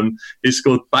scored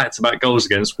back-to-back goals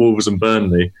against Wolves and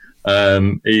Burnley.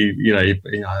 He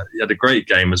had a great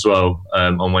game as well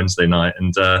on Wednesday night,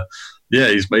 and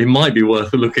he might be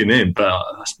worth looking in, but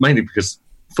that's mainly because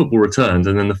football returned,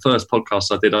 and then the first podcast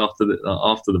I did after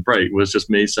the break was just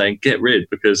me saying get rid,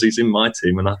 because he's in my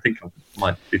team and I think I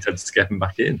might be tempted to get him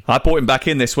back in. I brought him back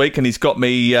in this week and he's got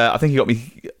me I think he got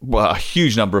me a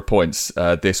huge number of points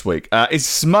this week.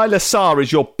 Ismaila Sarr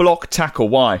is your block tackle.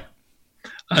 Why?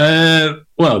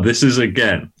 Well, this is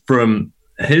again from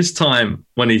his time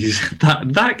when he's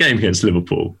that game against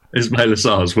Liverpool. Ismaila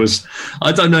Sarr was,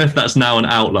 I don't know if that's now an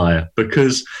outlier,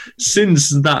 because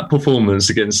since that performance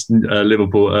against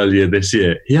Liverpool earlier this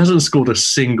year, he hasn't scored a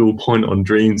single point on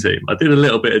Dream Team. I did a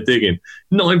little bit of digging,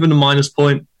 not even a minus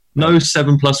point, no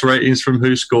 7+ ratings from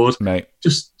who scored, mate.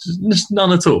 Just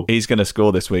none at all. He's going to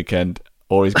score this weekend,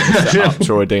 or he's going to set up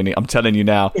Troy Deeney. I'm telling you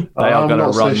now, they are going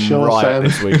to run riot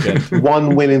this weekend.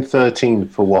 1 win in 13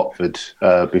 for Watford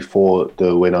before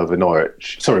the win over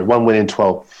Norwich. Sorry, 1 win in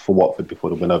 12 for Watford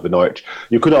before the win over Norwich.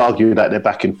 You could argue that they're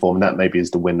back in form. That maybe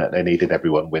is the win that they needed.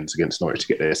 Everyone wins against Norwich to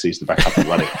get their season back up and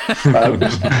running.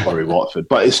 Sorry, Watford.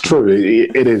 But it's true.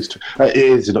 It is true. It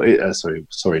is.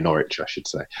 Sorry, Norwich, I should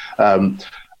say.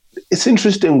 It's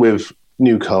interesting with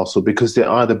Newcastle because they're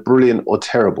either brilliant or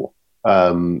terrible.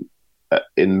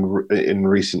 In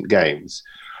recent games,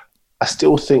 I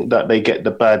still think that they get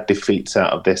the bad defeats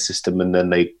out of their system and then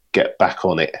they get back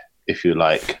on it, if you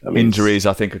like. Injuries,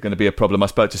 I think, are going to be a problem. I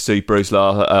spoke to Steve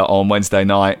Brucelar on Wednesday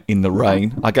night in the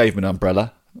rain. I gave him an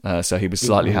umbrella, so he was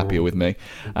slightly happier with me.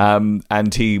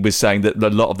 And he was saying that a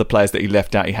lot of the players that he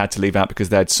left out, he had to leave out because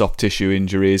they had soft tissue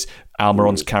injuries.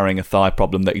 Almiron's carrying a thigh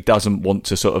problem that he doesn't want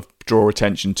to sort of draw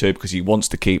attention to because he wants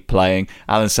to keep playing.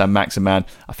 Alan Saint-Maximin,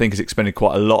 I think, has expended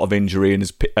quite a lot of injury and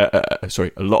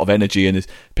a lot of energy and has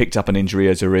picked up an injury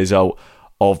as a result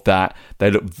of that. They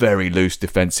look very loose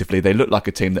defensively. They look like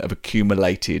a team that have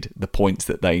accumulated the points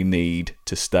that they need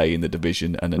to stay in the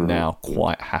division and are now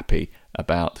quite happy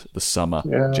about the summer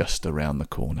just around the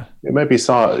corner. Yeah, maybe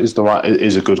Sarr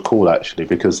is a good call, actually,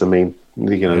 because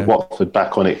Watford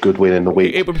back on it, good win in the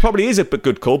week. It probably is a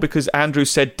good call because Andrew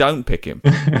said don't pick him.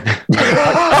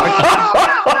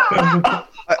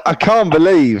 I can't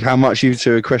believe how much you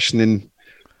two are questioning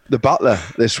the butler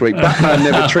this week. Batman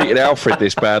never treated Alfred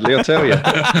this badly, I'll tell you.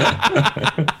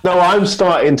 No, I'm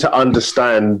starting to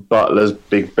understand Butler's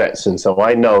big bets, and so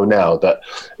I know now that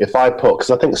if I put, because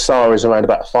I think Sarr is around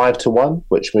about 5-1,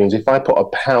 which means if I put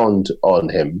 £1 on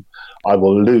him, I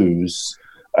will lose.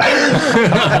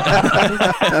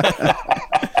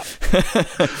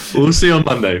 We'll see on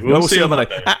Monday. We'll see on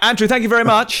Monday. Andrew, thank you very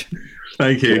much.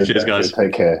 Thank you. Cheers, guys.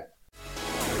 Take care.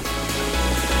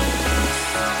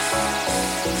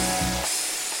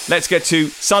 Let's get to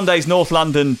Sunday's North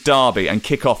London derby and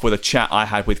kick off with a chat I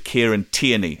had with Kieran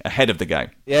Tierney ahead of the game.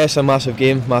 Yeah, it's a massive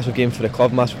game for the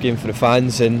club, massive game for the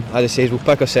fans, and as I say, we'll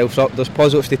pick ourselves up. There's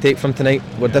positives to take from tonight.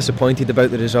 We're disappointed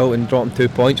about the result and dropping 2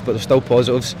 points, but there's still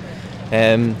positives.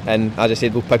 And as I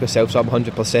said, we'll pick ourselves up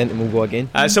 100% and we'll go again.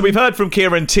 So we've heard from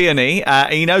Kieran Tierney.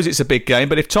 He knows it's a big game,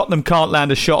 but if Tottenham can't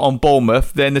land a shot on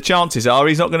Bournemouth, then the chances are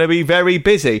he's not going to be very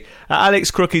busy.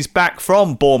 Alex Crook is back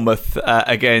from Bournemouth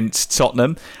against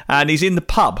Tottenham, and he's in the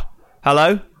pub.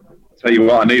 Hello? Tell you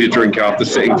what, I need a drink after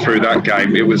sitting through that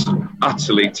game. It was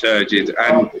utterly turgid,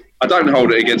 and I don't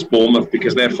hold it against Bournemouth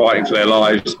because they're fighting for their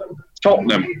lives.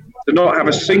 Tottenham to not have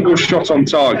a single shot on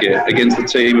target against the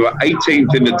team who are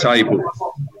 18th in the table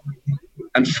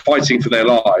and fighting for their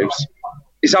lives,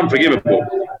 it's unforgivable.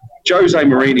 Jose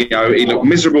Mourinho, he looked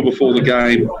miserable before the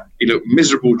game, he looked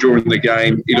miserable during the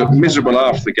game, he looked miserable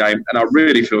after the game, and I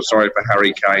really feel sorry for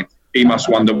Harry Kane. He must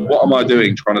wonder, what am I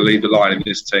doing trying to lead the line in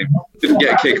this team? Didn't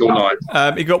get a kick all night.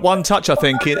 He got one touch, I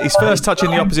think. His first touch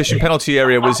in the opposition penalty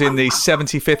area was in the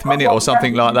 75th minute or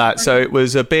something like that, so it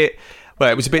was a bit Well,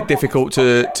 it was a bit difficult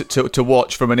to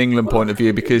watch from an England point of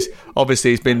view because obviously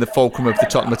he's been the fulcrum of the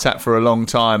Tottenham attack for a long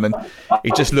time, and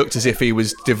he just looked as if he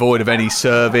was devoid of any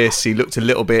service. He actually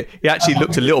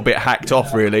looked a little bit hacked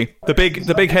off, really. The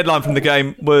big headline from the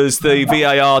game was the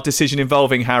VAR decision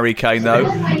involving Harry Kane, though.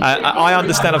 I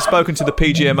understand. I've spoken to the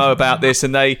PGMO about this,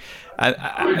 and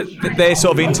they're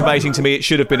sort of intimating to me it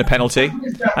should have been a penalty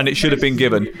and it should have been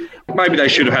given. Maybe they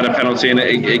should have had a penalty and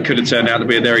it could have turned out to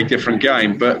be a very different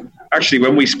game. But actually,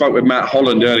 when we spoke with Matt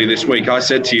Holland earlier this week, I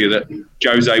said to you that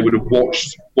Jose would have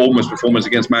watched Bournemouth's performance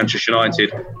against Manchester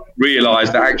United,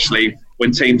 realised that actually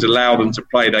when teams allow them to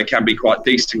play, they can be quite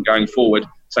decent going forward.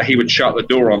 So he would shut the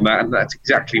door on that, and that's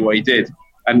exactly what he did.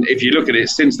 And if you look at it,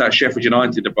 since that Sheffield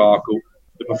United debacle,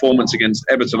 the performance against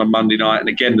Everton on Monday night and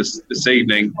again this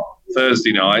evening,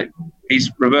 Thursday night,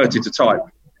 he's reverted to type.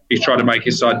 He's tried to make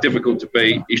his side difficult to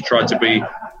beat. He's tried to be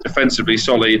defensively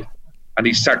solid, and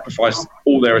he's sacrificed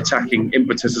all their attacking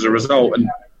impetus as a result. And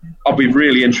I'll be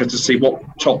really interested to see what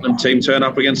Tottenham team turn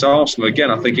up against Arsenal.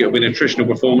 Again, I think it'll be an attritional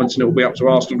performance and it'll be up to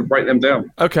Arsenal to break them down.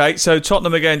 OK, so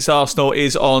Tottenham against Arsenal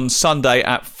is on Sunday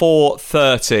at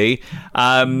 4:30.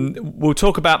 We'll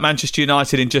talk about Manchester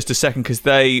United in just a second because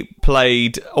they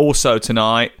played also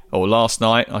tonight, or last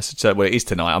night, I should say. Well, it is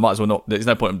tonight. I might as well not. There's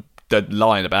no point in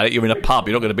lying about it. You're in a pub.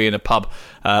 You're not going to be in a pub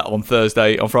on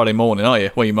Friday morning, are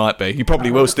you? Well, you might be. You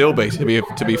probably will still be,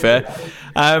 to be fair.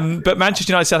 But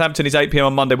Manchester United Southampton is 8 p.m.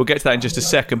 on Monday. We'll get to that in just a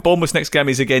second. Bournemouth's next game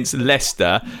is against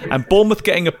Leicester, and Bournemouth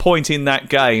getting a point in that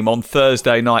game on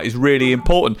Thursday night is really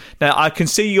important. Now, I can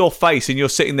see your face, and you're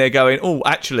sitting there going, "Oh,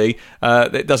 actually,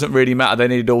 it doesn't really matter. They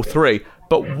needed all three."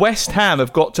 But West Ham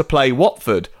have got to play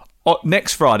Watford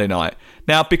next Friday night.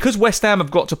 Now, because West Ham have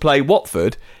got to play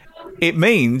Watford, it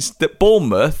means that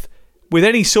Bournemouth, with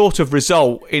any sort of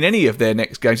result in any of their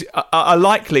next games, are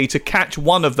likely to catch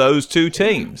one of those two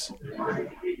teams.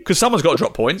 Because someone's got to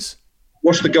drop points.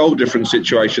 What's the goal difference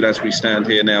situation as we stand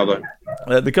here now,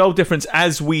 though? The goal difference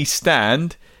as we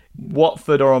stand,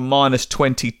 Watford are on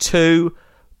 -22,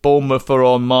 Bournemouth are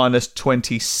on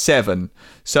 -27.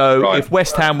 So if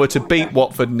West Ham were to beat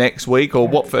Watford next week, or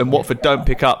Watford don't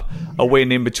pick up a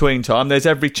win in between time, there's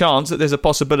every chance that there's a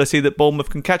possibility that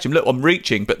Bournemouth can catch him. Look, I'm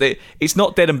reaching, but it's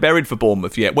not dead and buried for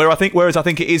Bournemouth yet. Whereas I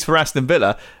think it is for Aston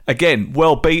Villa. Again,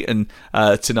 well beaten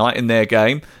tonight in their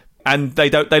game, and they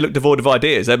look devoid of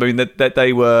ideas. I mean, that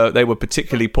they were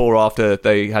particularly poor after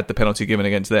they had the penalty given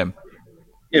against them.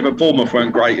 Yeah, but Bournemouth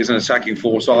weren't great as an attacking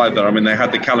force either. I mean, they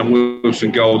had the Callum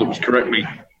Wilson goal that was correctly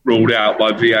ruled out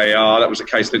by VAR. That was a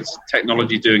case that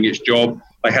technology doing its job.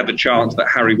 They had the chance that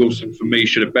Harry Wilson, for me,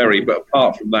 should have buried. But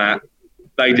apart from that,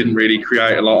 they didn't really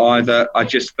create a lot either. I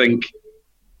just think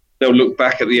they'll look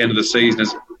back at the end of the season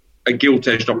as a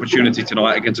gilt-edged opportunity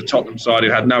tonight against a Tottenham side who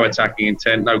had no attacking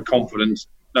intent, no confidence,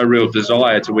 no real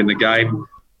desire to win the game.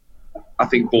 I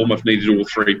think Bournemouth needed all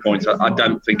 3 points. I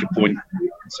don't think a point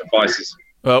suffices.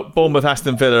 Well, Bournemouth,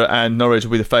 Aston Villa and Norwich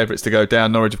will be the favourites to go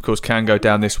down. Norwich, of course, can go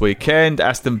down this weekend.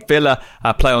 Aston Villa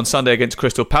play on Sunday against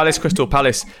Crystal Palace. Crystal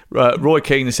Palace, Roy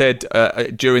Keane said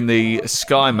during the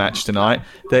Sky match tonight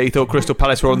that he thought Crystal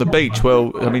Palace were on the beach.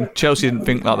 Well, I mean, Chelsea didn't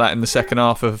think like that in the second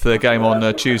half of the game on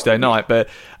Tuesday night, but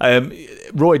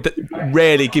Roy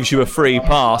rarely gives you a free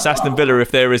pass. Aston Villa,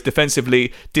 if they're as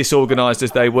defensively disorganised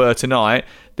as they were tonight,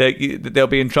 they'll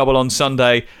be in trouble on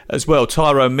Sunday as well.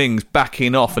 Tyrone Mings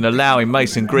backing off and allowing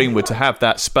Mason Greenwood to have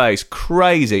that space.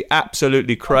 Crazy,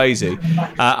 absolutely crazy.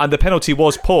 And the penalty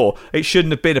was poor. It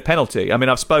shouldn't have been a penalty. I mean,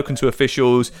 I've spoken to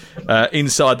officials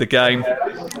inside the game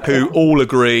who all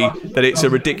agree that it's a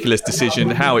ridiculous decision.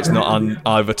 How it's not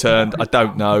overturned, I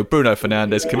don't know. Bruno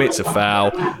Fernandes commits a foul.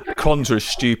 Konsa is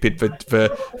stupid for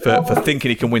thinking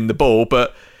he can win the ball,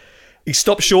 but he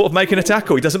stops short of making a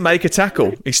tackle. He doesn't make a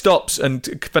tackle. He stops and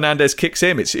Fernandes kicks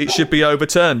him. It should be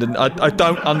overturned. And I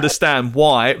don't understand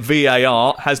why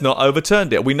VAR has not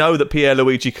overturned it. We know that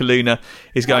Pierluigi Collina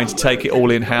is going to take it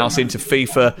all in-house into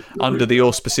FIFA under the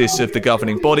auspices of the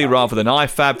governing body rather than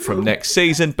IFAB from next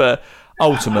season. But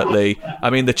ultimately,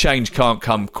 I mean, the change can't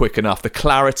come quick enough. The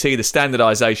clarity, the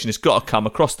standardisation has got to come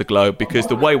across the globe because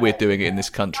the way we're doing it in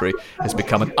this country has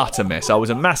become an utter mess. I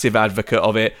was a massive advocate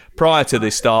of it prior to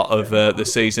the start of the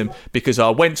season because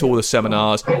I went to all the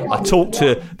seminars, I talked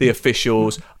to the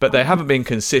officials, but they haven't been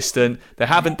consistent. They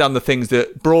haven't done the things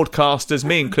that broadcasters,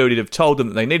 me included, have told them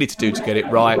that they needed to do to get it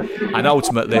right. And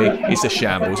ultimately, it's a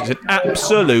shambles. It's an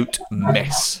absolute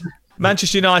mess.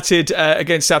 Manchester United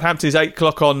against Southampton is 8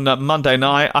 o'clock on Monday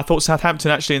night. I thought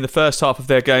Southampton actually in the first half of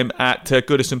their game at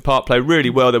Goodison Park played really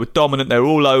well. They were dominant. They were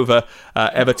all over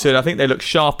Everton. I think they looked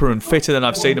sharper and fitter than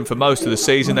I've seen them for most of the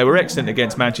season. They were excellent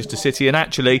against Manchester City, and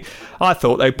actually I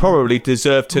thought they probably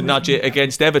deserved to nudge it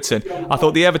against Everton. I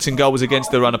thought the Everton goal was against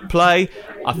the run of play.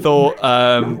 I thought,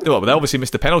 they obviously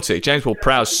missed the penalty. James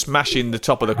Ward-Prowse smashing the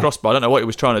top of the crossbar. I don't know what he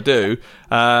was trying to do,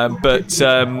 but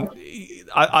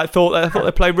I thought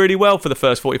they played really well for the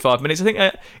first 45 minutes. I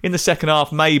think in the second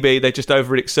half, maybe they just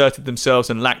overexerted themselves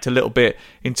and lacked a little bit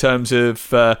in terms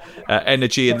of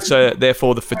energy, and so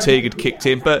therefore the fatigue had kicked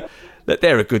in. But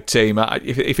they're a good team.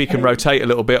 If he can rotate a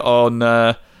little bit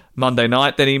on Monday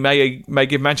night, then he may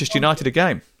give Manchester United a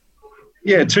game.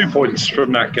 Yeah, 2 points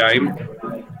from that game.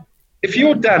 If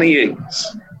you're Danny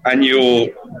Ings and you're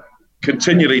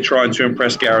continually trying to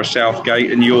impress Gareth Southgate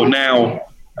and you're now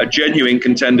a genuine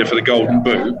contender for the Golden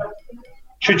Boot,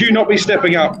 should you not be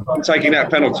stepping up and taking that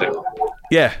penalty?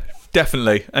 Yeah,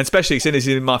 definitely. And especially since he's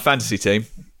in my fantasy team.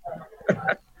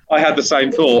 I had the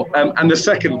same thought. And the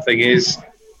second thing is,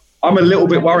 I'm a little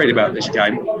bit worried about this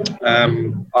game.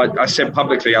 I said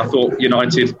publicly I thought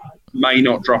United may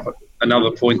not drop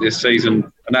another point this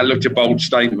season, and that looked a bold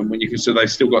statement when you consider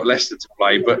they've still got Leicester to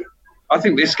play. But I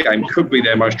think this game could be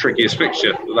their most trickiest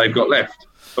fixture that they've got left.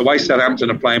 The way Southampton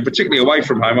are playing, particularly away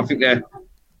from home, I think they're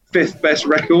 5th best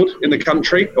record in the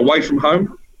country away from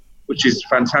home, which is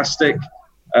fantastic.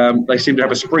 They seem to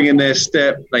have a spring in their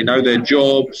step. They know their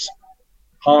jobs.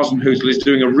 Hasenhüttl is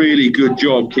doing a really good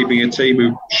job keeping a team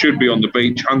who should be on the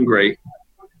beach hungry.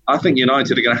 I think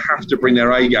United are going to have to bring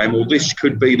their A game, or this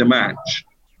could be the match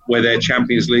where their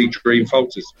Champions League dream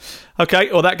falters.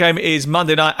 OK, well, that game is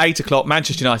Monday night, 8 o'clock,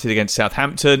 Manchester United against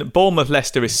Southampton.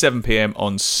 Bournemouth-Leicester is 7 p.m.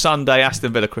 on Sunday.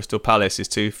 Aston Villa-Crystal Palace is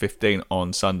 2:15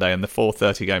 on Sunday. And the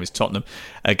 4:30 game is Tottenham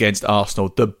against Arsenal,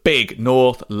 the big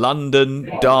North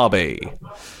London derby.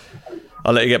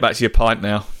 I'll let you get back to your pint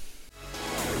now.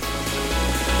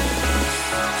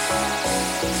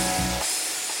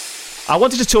 I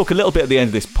wanted to talk a little bit at the end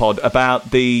of this pod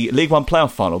about the League One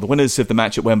playoff final. The winners of the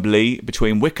match at Wembley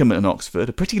between Wycombe and Oxford,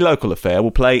 a pretty local affair,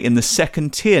 will play in the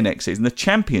second tier next season, the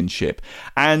Championship.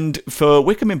 And for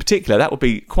Wycombe in particular, that would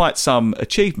be quite some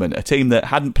achievement. A team that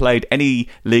hadn't played any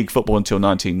league football until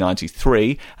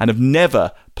 1993 and have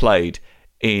never played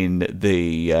in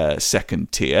the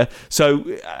second tier. So,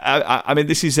 I mean,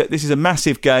 this is a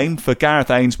massive game for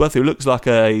Gareth Ainsworth, who looks like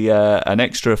an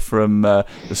extra from the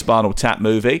Spinal Tap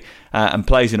movie and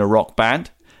plays in a rock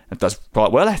band and does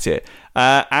quite well at it.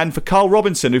 And for Carl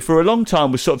Robinson, who for a long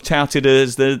time was sort of touted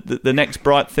as the next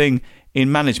bright thing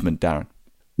in management, Darren.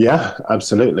 Yeah,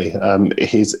 absolutely.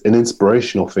 He's an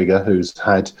inspirational figure who's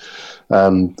had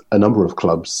a number of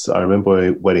clubs. I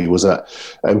remember when he was at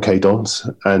MK Dons,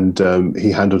 and he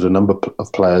handled a number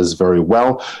of players very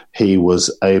well. He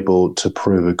was able to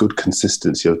prove a good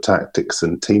consistency of tactics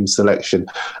and team selection.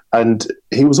 And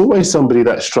he was always somebody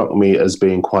that struck me as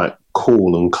being quite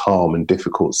cool and calm in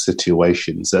difficult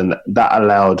situations. And that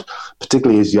allowed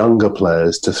particularly his younger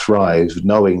players to thrive,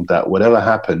 knowing that whatever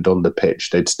happened on the pitch,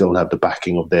 they'd still have the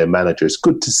backing of their manager. It's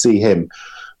good to see him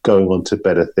going on to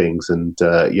better things. And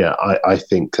I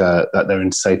think that they're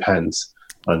in safe hands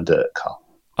under Carl.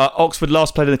 Oxford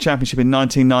last played in the Championship in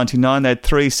 1999. They had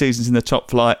 3 seasons in the top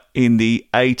flight in the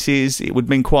 80s. It would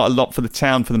mean quite a lot for the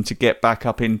town for them to get back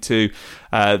up into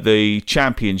the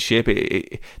Championship.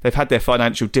 They've had their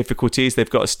financial difficulties. They've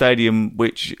got a stadium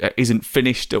which isn't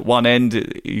finished at one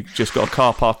end. You've just got a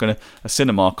car park and a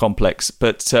cinema complex.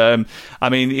 But, I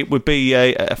mean, it would be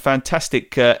a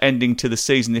fantastic ending to the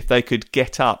season if they could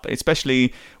get up,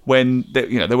 especially when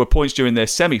there were points during their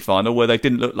semi-final where they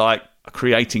didn't look like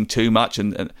creating too much,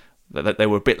 and they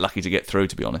were a bit lucky to get through,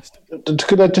 to be honest.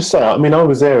 Could I just say, I mean, I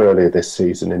was there earlier this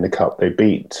season in the Cup. They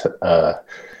beat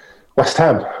West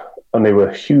Ham, and they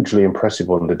were hugely impressive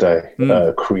on the day.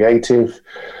 Creative,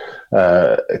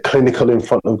 clinical in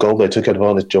front of goal. They took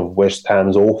advantage of West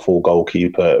Ham's awful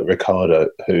goalkeeper, Ricardo,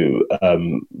 who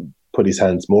put his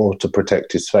hands more to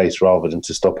protect his face rather than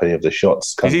to stop any of the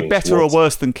shots. Is he better or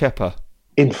worse than Kepa?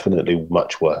 Infinitely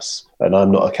much worse. And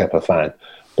I'm not a Kepa fan.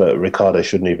 But Ricardo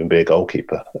shouldn't even be a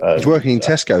goalkeeper. He's working in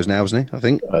Tesco's now, isn't he? I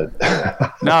think.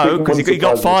 No, because he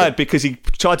got fired because he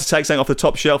tried to take something off the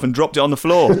top shelf and dropped it on the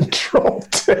floor.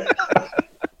 Dropped it.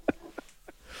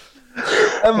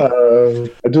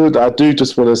 I do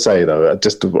just want to say, though,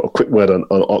 just a quick word on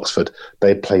Oxford.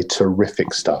 They play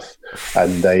terrific stuff.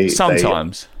 And they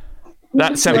sometimes.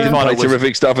 That semi-final was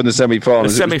terrific stuff in the semi-final. The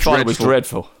semi-final was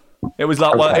dreadful. It was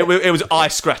like it was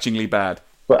eye-scratchingly bad.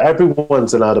 But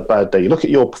everyone's allowed a bad day. You look at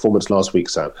your performance last week,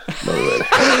 Sam. No, really.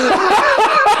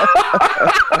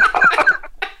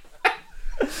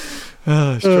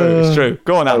 It's true. It's true.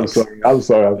 Go on, Alex. I'm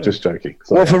sorry. I'm just joking.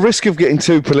 Sorry. Well, for risk of getting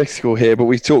too political here, but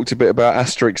we talked a bit about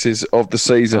asterisks of the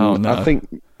season. Oh, no. I think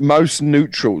most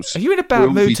neutrals Are you in a bad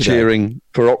will mood be today? cheering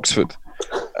for Oxford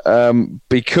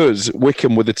because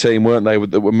Wickham were the team, weren't they,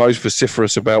 that were most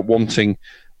vociferous about wanting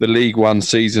the League One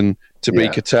season to be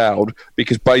curtailed,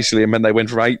 because basically it meant they went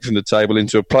from 8th in the table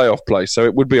into a playoff place. So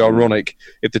it would be ironic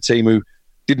if the team who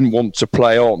didn't want to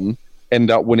play on end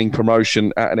up winning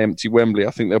promotion at an empty Wembley.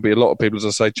 I think there'll be a lot of people, as I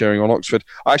say, cheering on Oxford.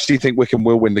 I actually think Wickham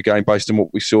will win the game based on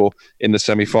what we saw in the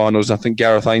semi-finals. I think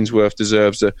Gareth Ainsworth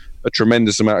deserves a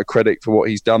tremendous amount of credit for what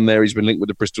he's done there. He's been linked with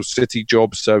the Bristol City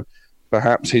job, so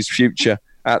perhaps his future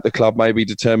at the club may be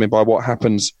determined by what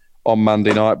happens on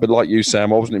Monday night. But like you,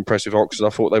 Sam, I wasn't impressed with Oxford. I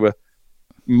thought they were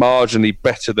marginally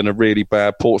better than a really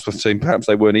bad Portsmouth team. Perhaps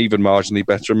they weren't even marginally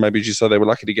better, and maybe as you say, they were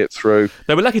lucky to get through.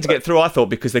 They were lucky to get through, I thought,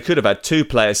 because they could have had 2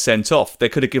 players sent off. They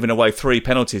could have given away 3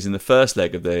 penalties in the first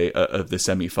leg of the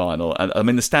semi-final. And I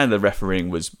mean, the standard of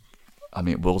refereeing was,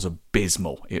 it was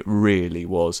abysmal. It really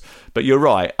was. But you're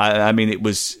right. I mean, it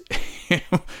was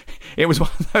it was one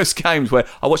of those games where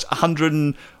I watched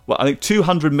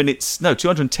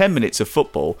 210 minutes of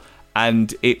football.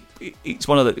 And it's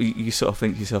one of the, you sort of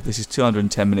think to yourself, this is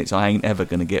 210 minutes I ain't ever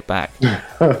going to get back.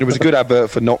 It was a good advert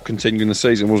for not continuing the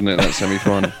season, wasn't it, that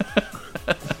semi-final?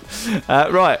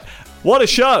 Right. What a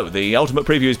show. The Ultimate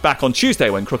Preview is back on Tuesday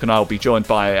when Crook and I will be joined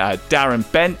by Darren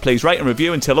Bent. Please rate and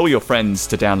review and tell all your friends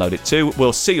to download it too.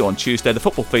 We'll see you on Tuesday. The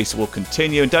Football Feast will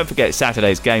continue. And don't forget,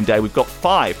 Saturday's game day. We've got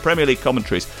 5 Premier League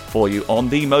commentaries for you on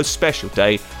the most special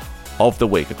day of the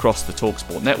week across the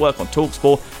TalkSport network on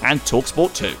TalkSport and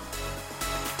TalkSport 2.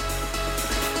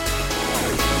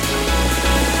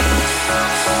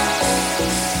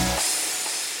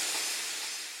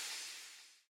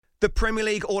 The Premier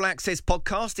League All Access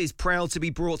podcast is proud to be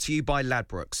brought to you by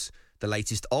Ladbrokes. The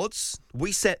latest odds,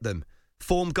 we set them.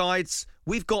 Form guides,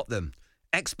 we've got them.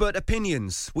 Expert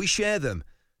opinions, we share them.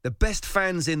 The best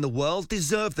fans in the world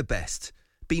deserve the best.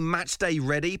 Be match day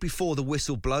ready before the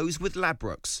whistle blows with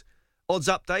Ladbrokes. Odds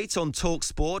update on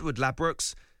TalkSport with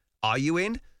Ladbrokes. Are you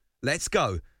in? Let's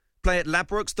go. Play at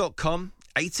ladbrokes.com.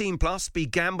 18 plus.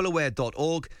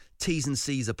 BeGambleAware.org. T's and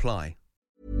C's apply.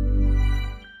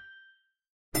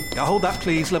 Hold that,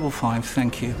 please. Level 5,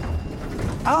 thank you.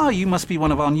 You must be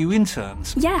one of our new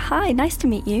interns. Yeah, hi, nice to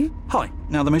meet you. Hi.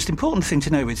 Now, the most important thing to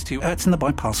know is to in the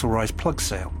Biparcel Rise plug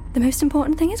sale. The most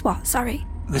important thing is what? Sorry.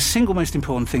 The single most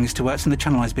important thing is to in the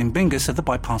Channelized Bing Bingus of the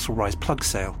Biparcel Rise plug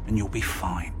sale, and you'll be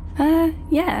fine.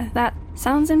 Yeah, that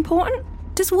sounds important.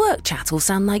 Does work chat all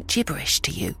sound like gibberish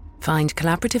to you? Find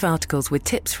collaborative articles with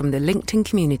tips from the LinkedIn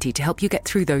community to help you get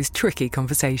through those tricky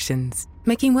conversations.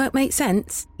 Making work make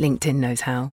sense? LinkedIn knows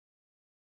how.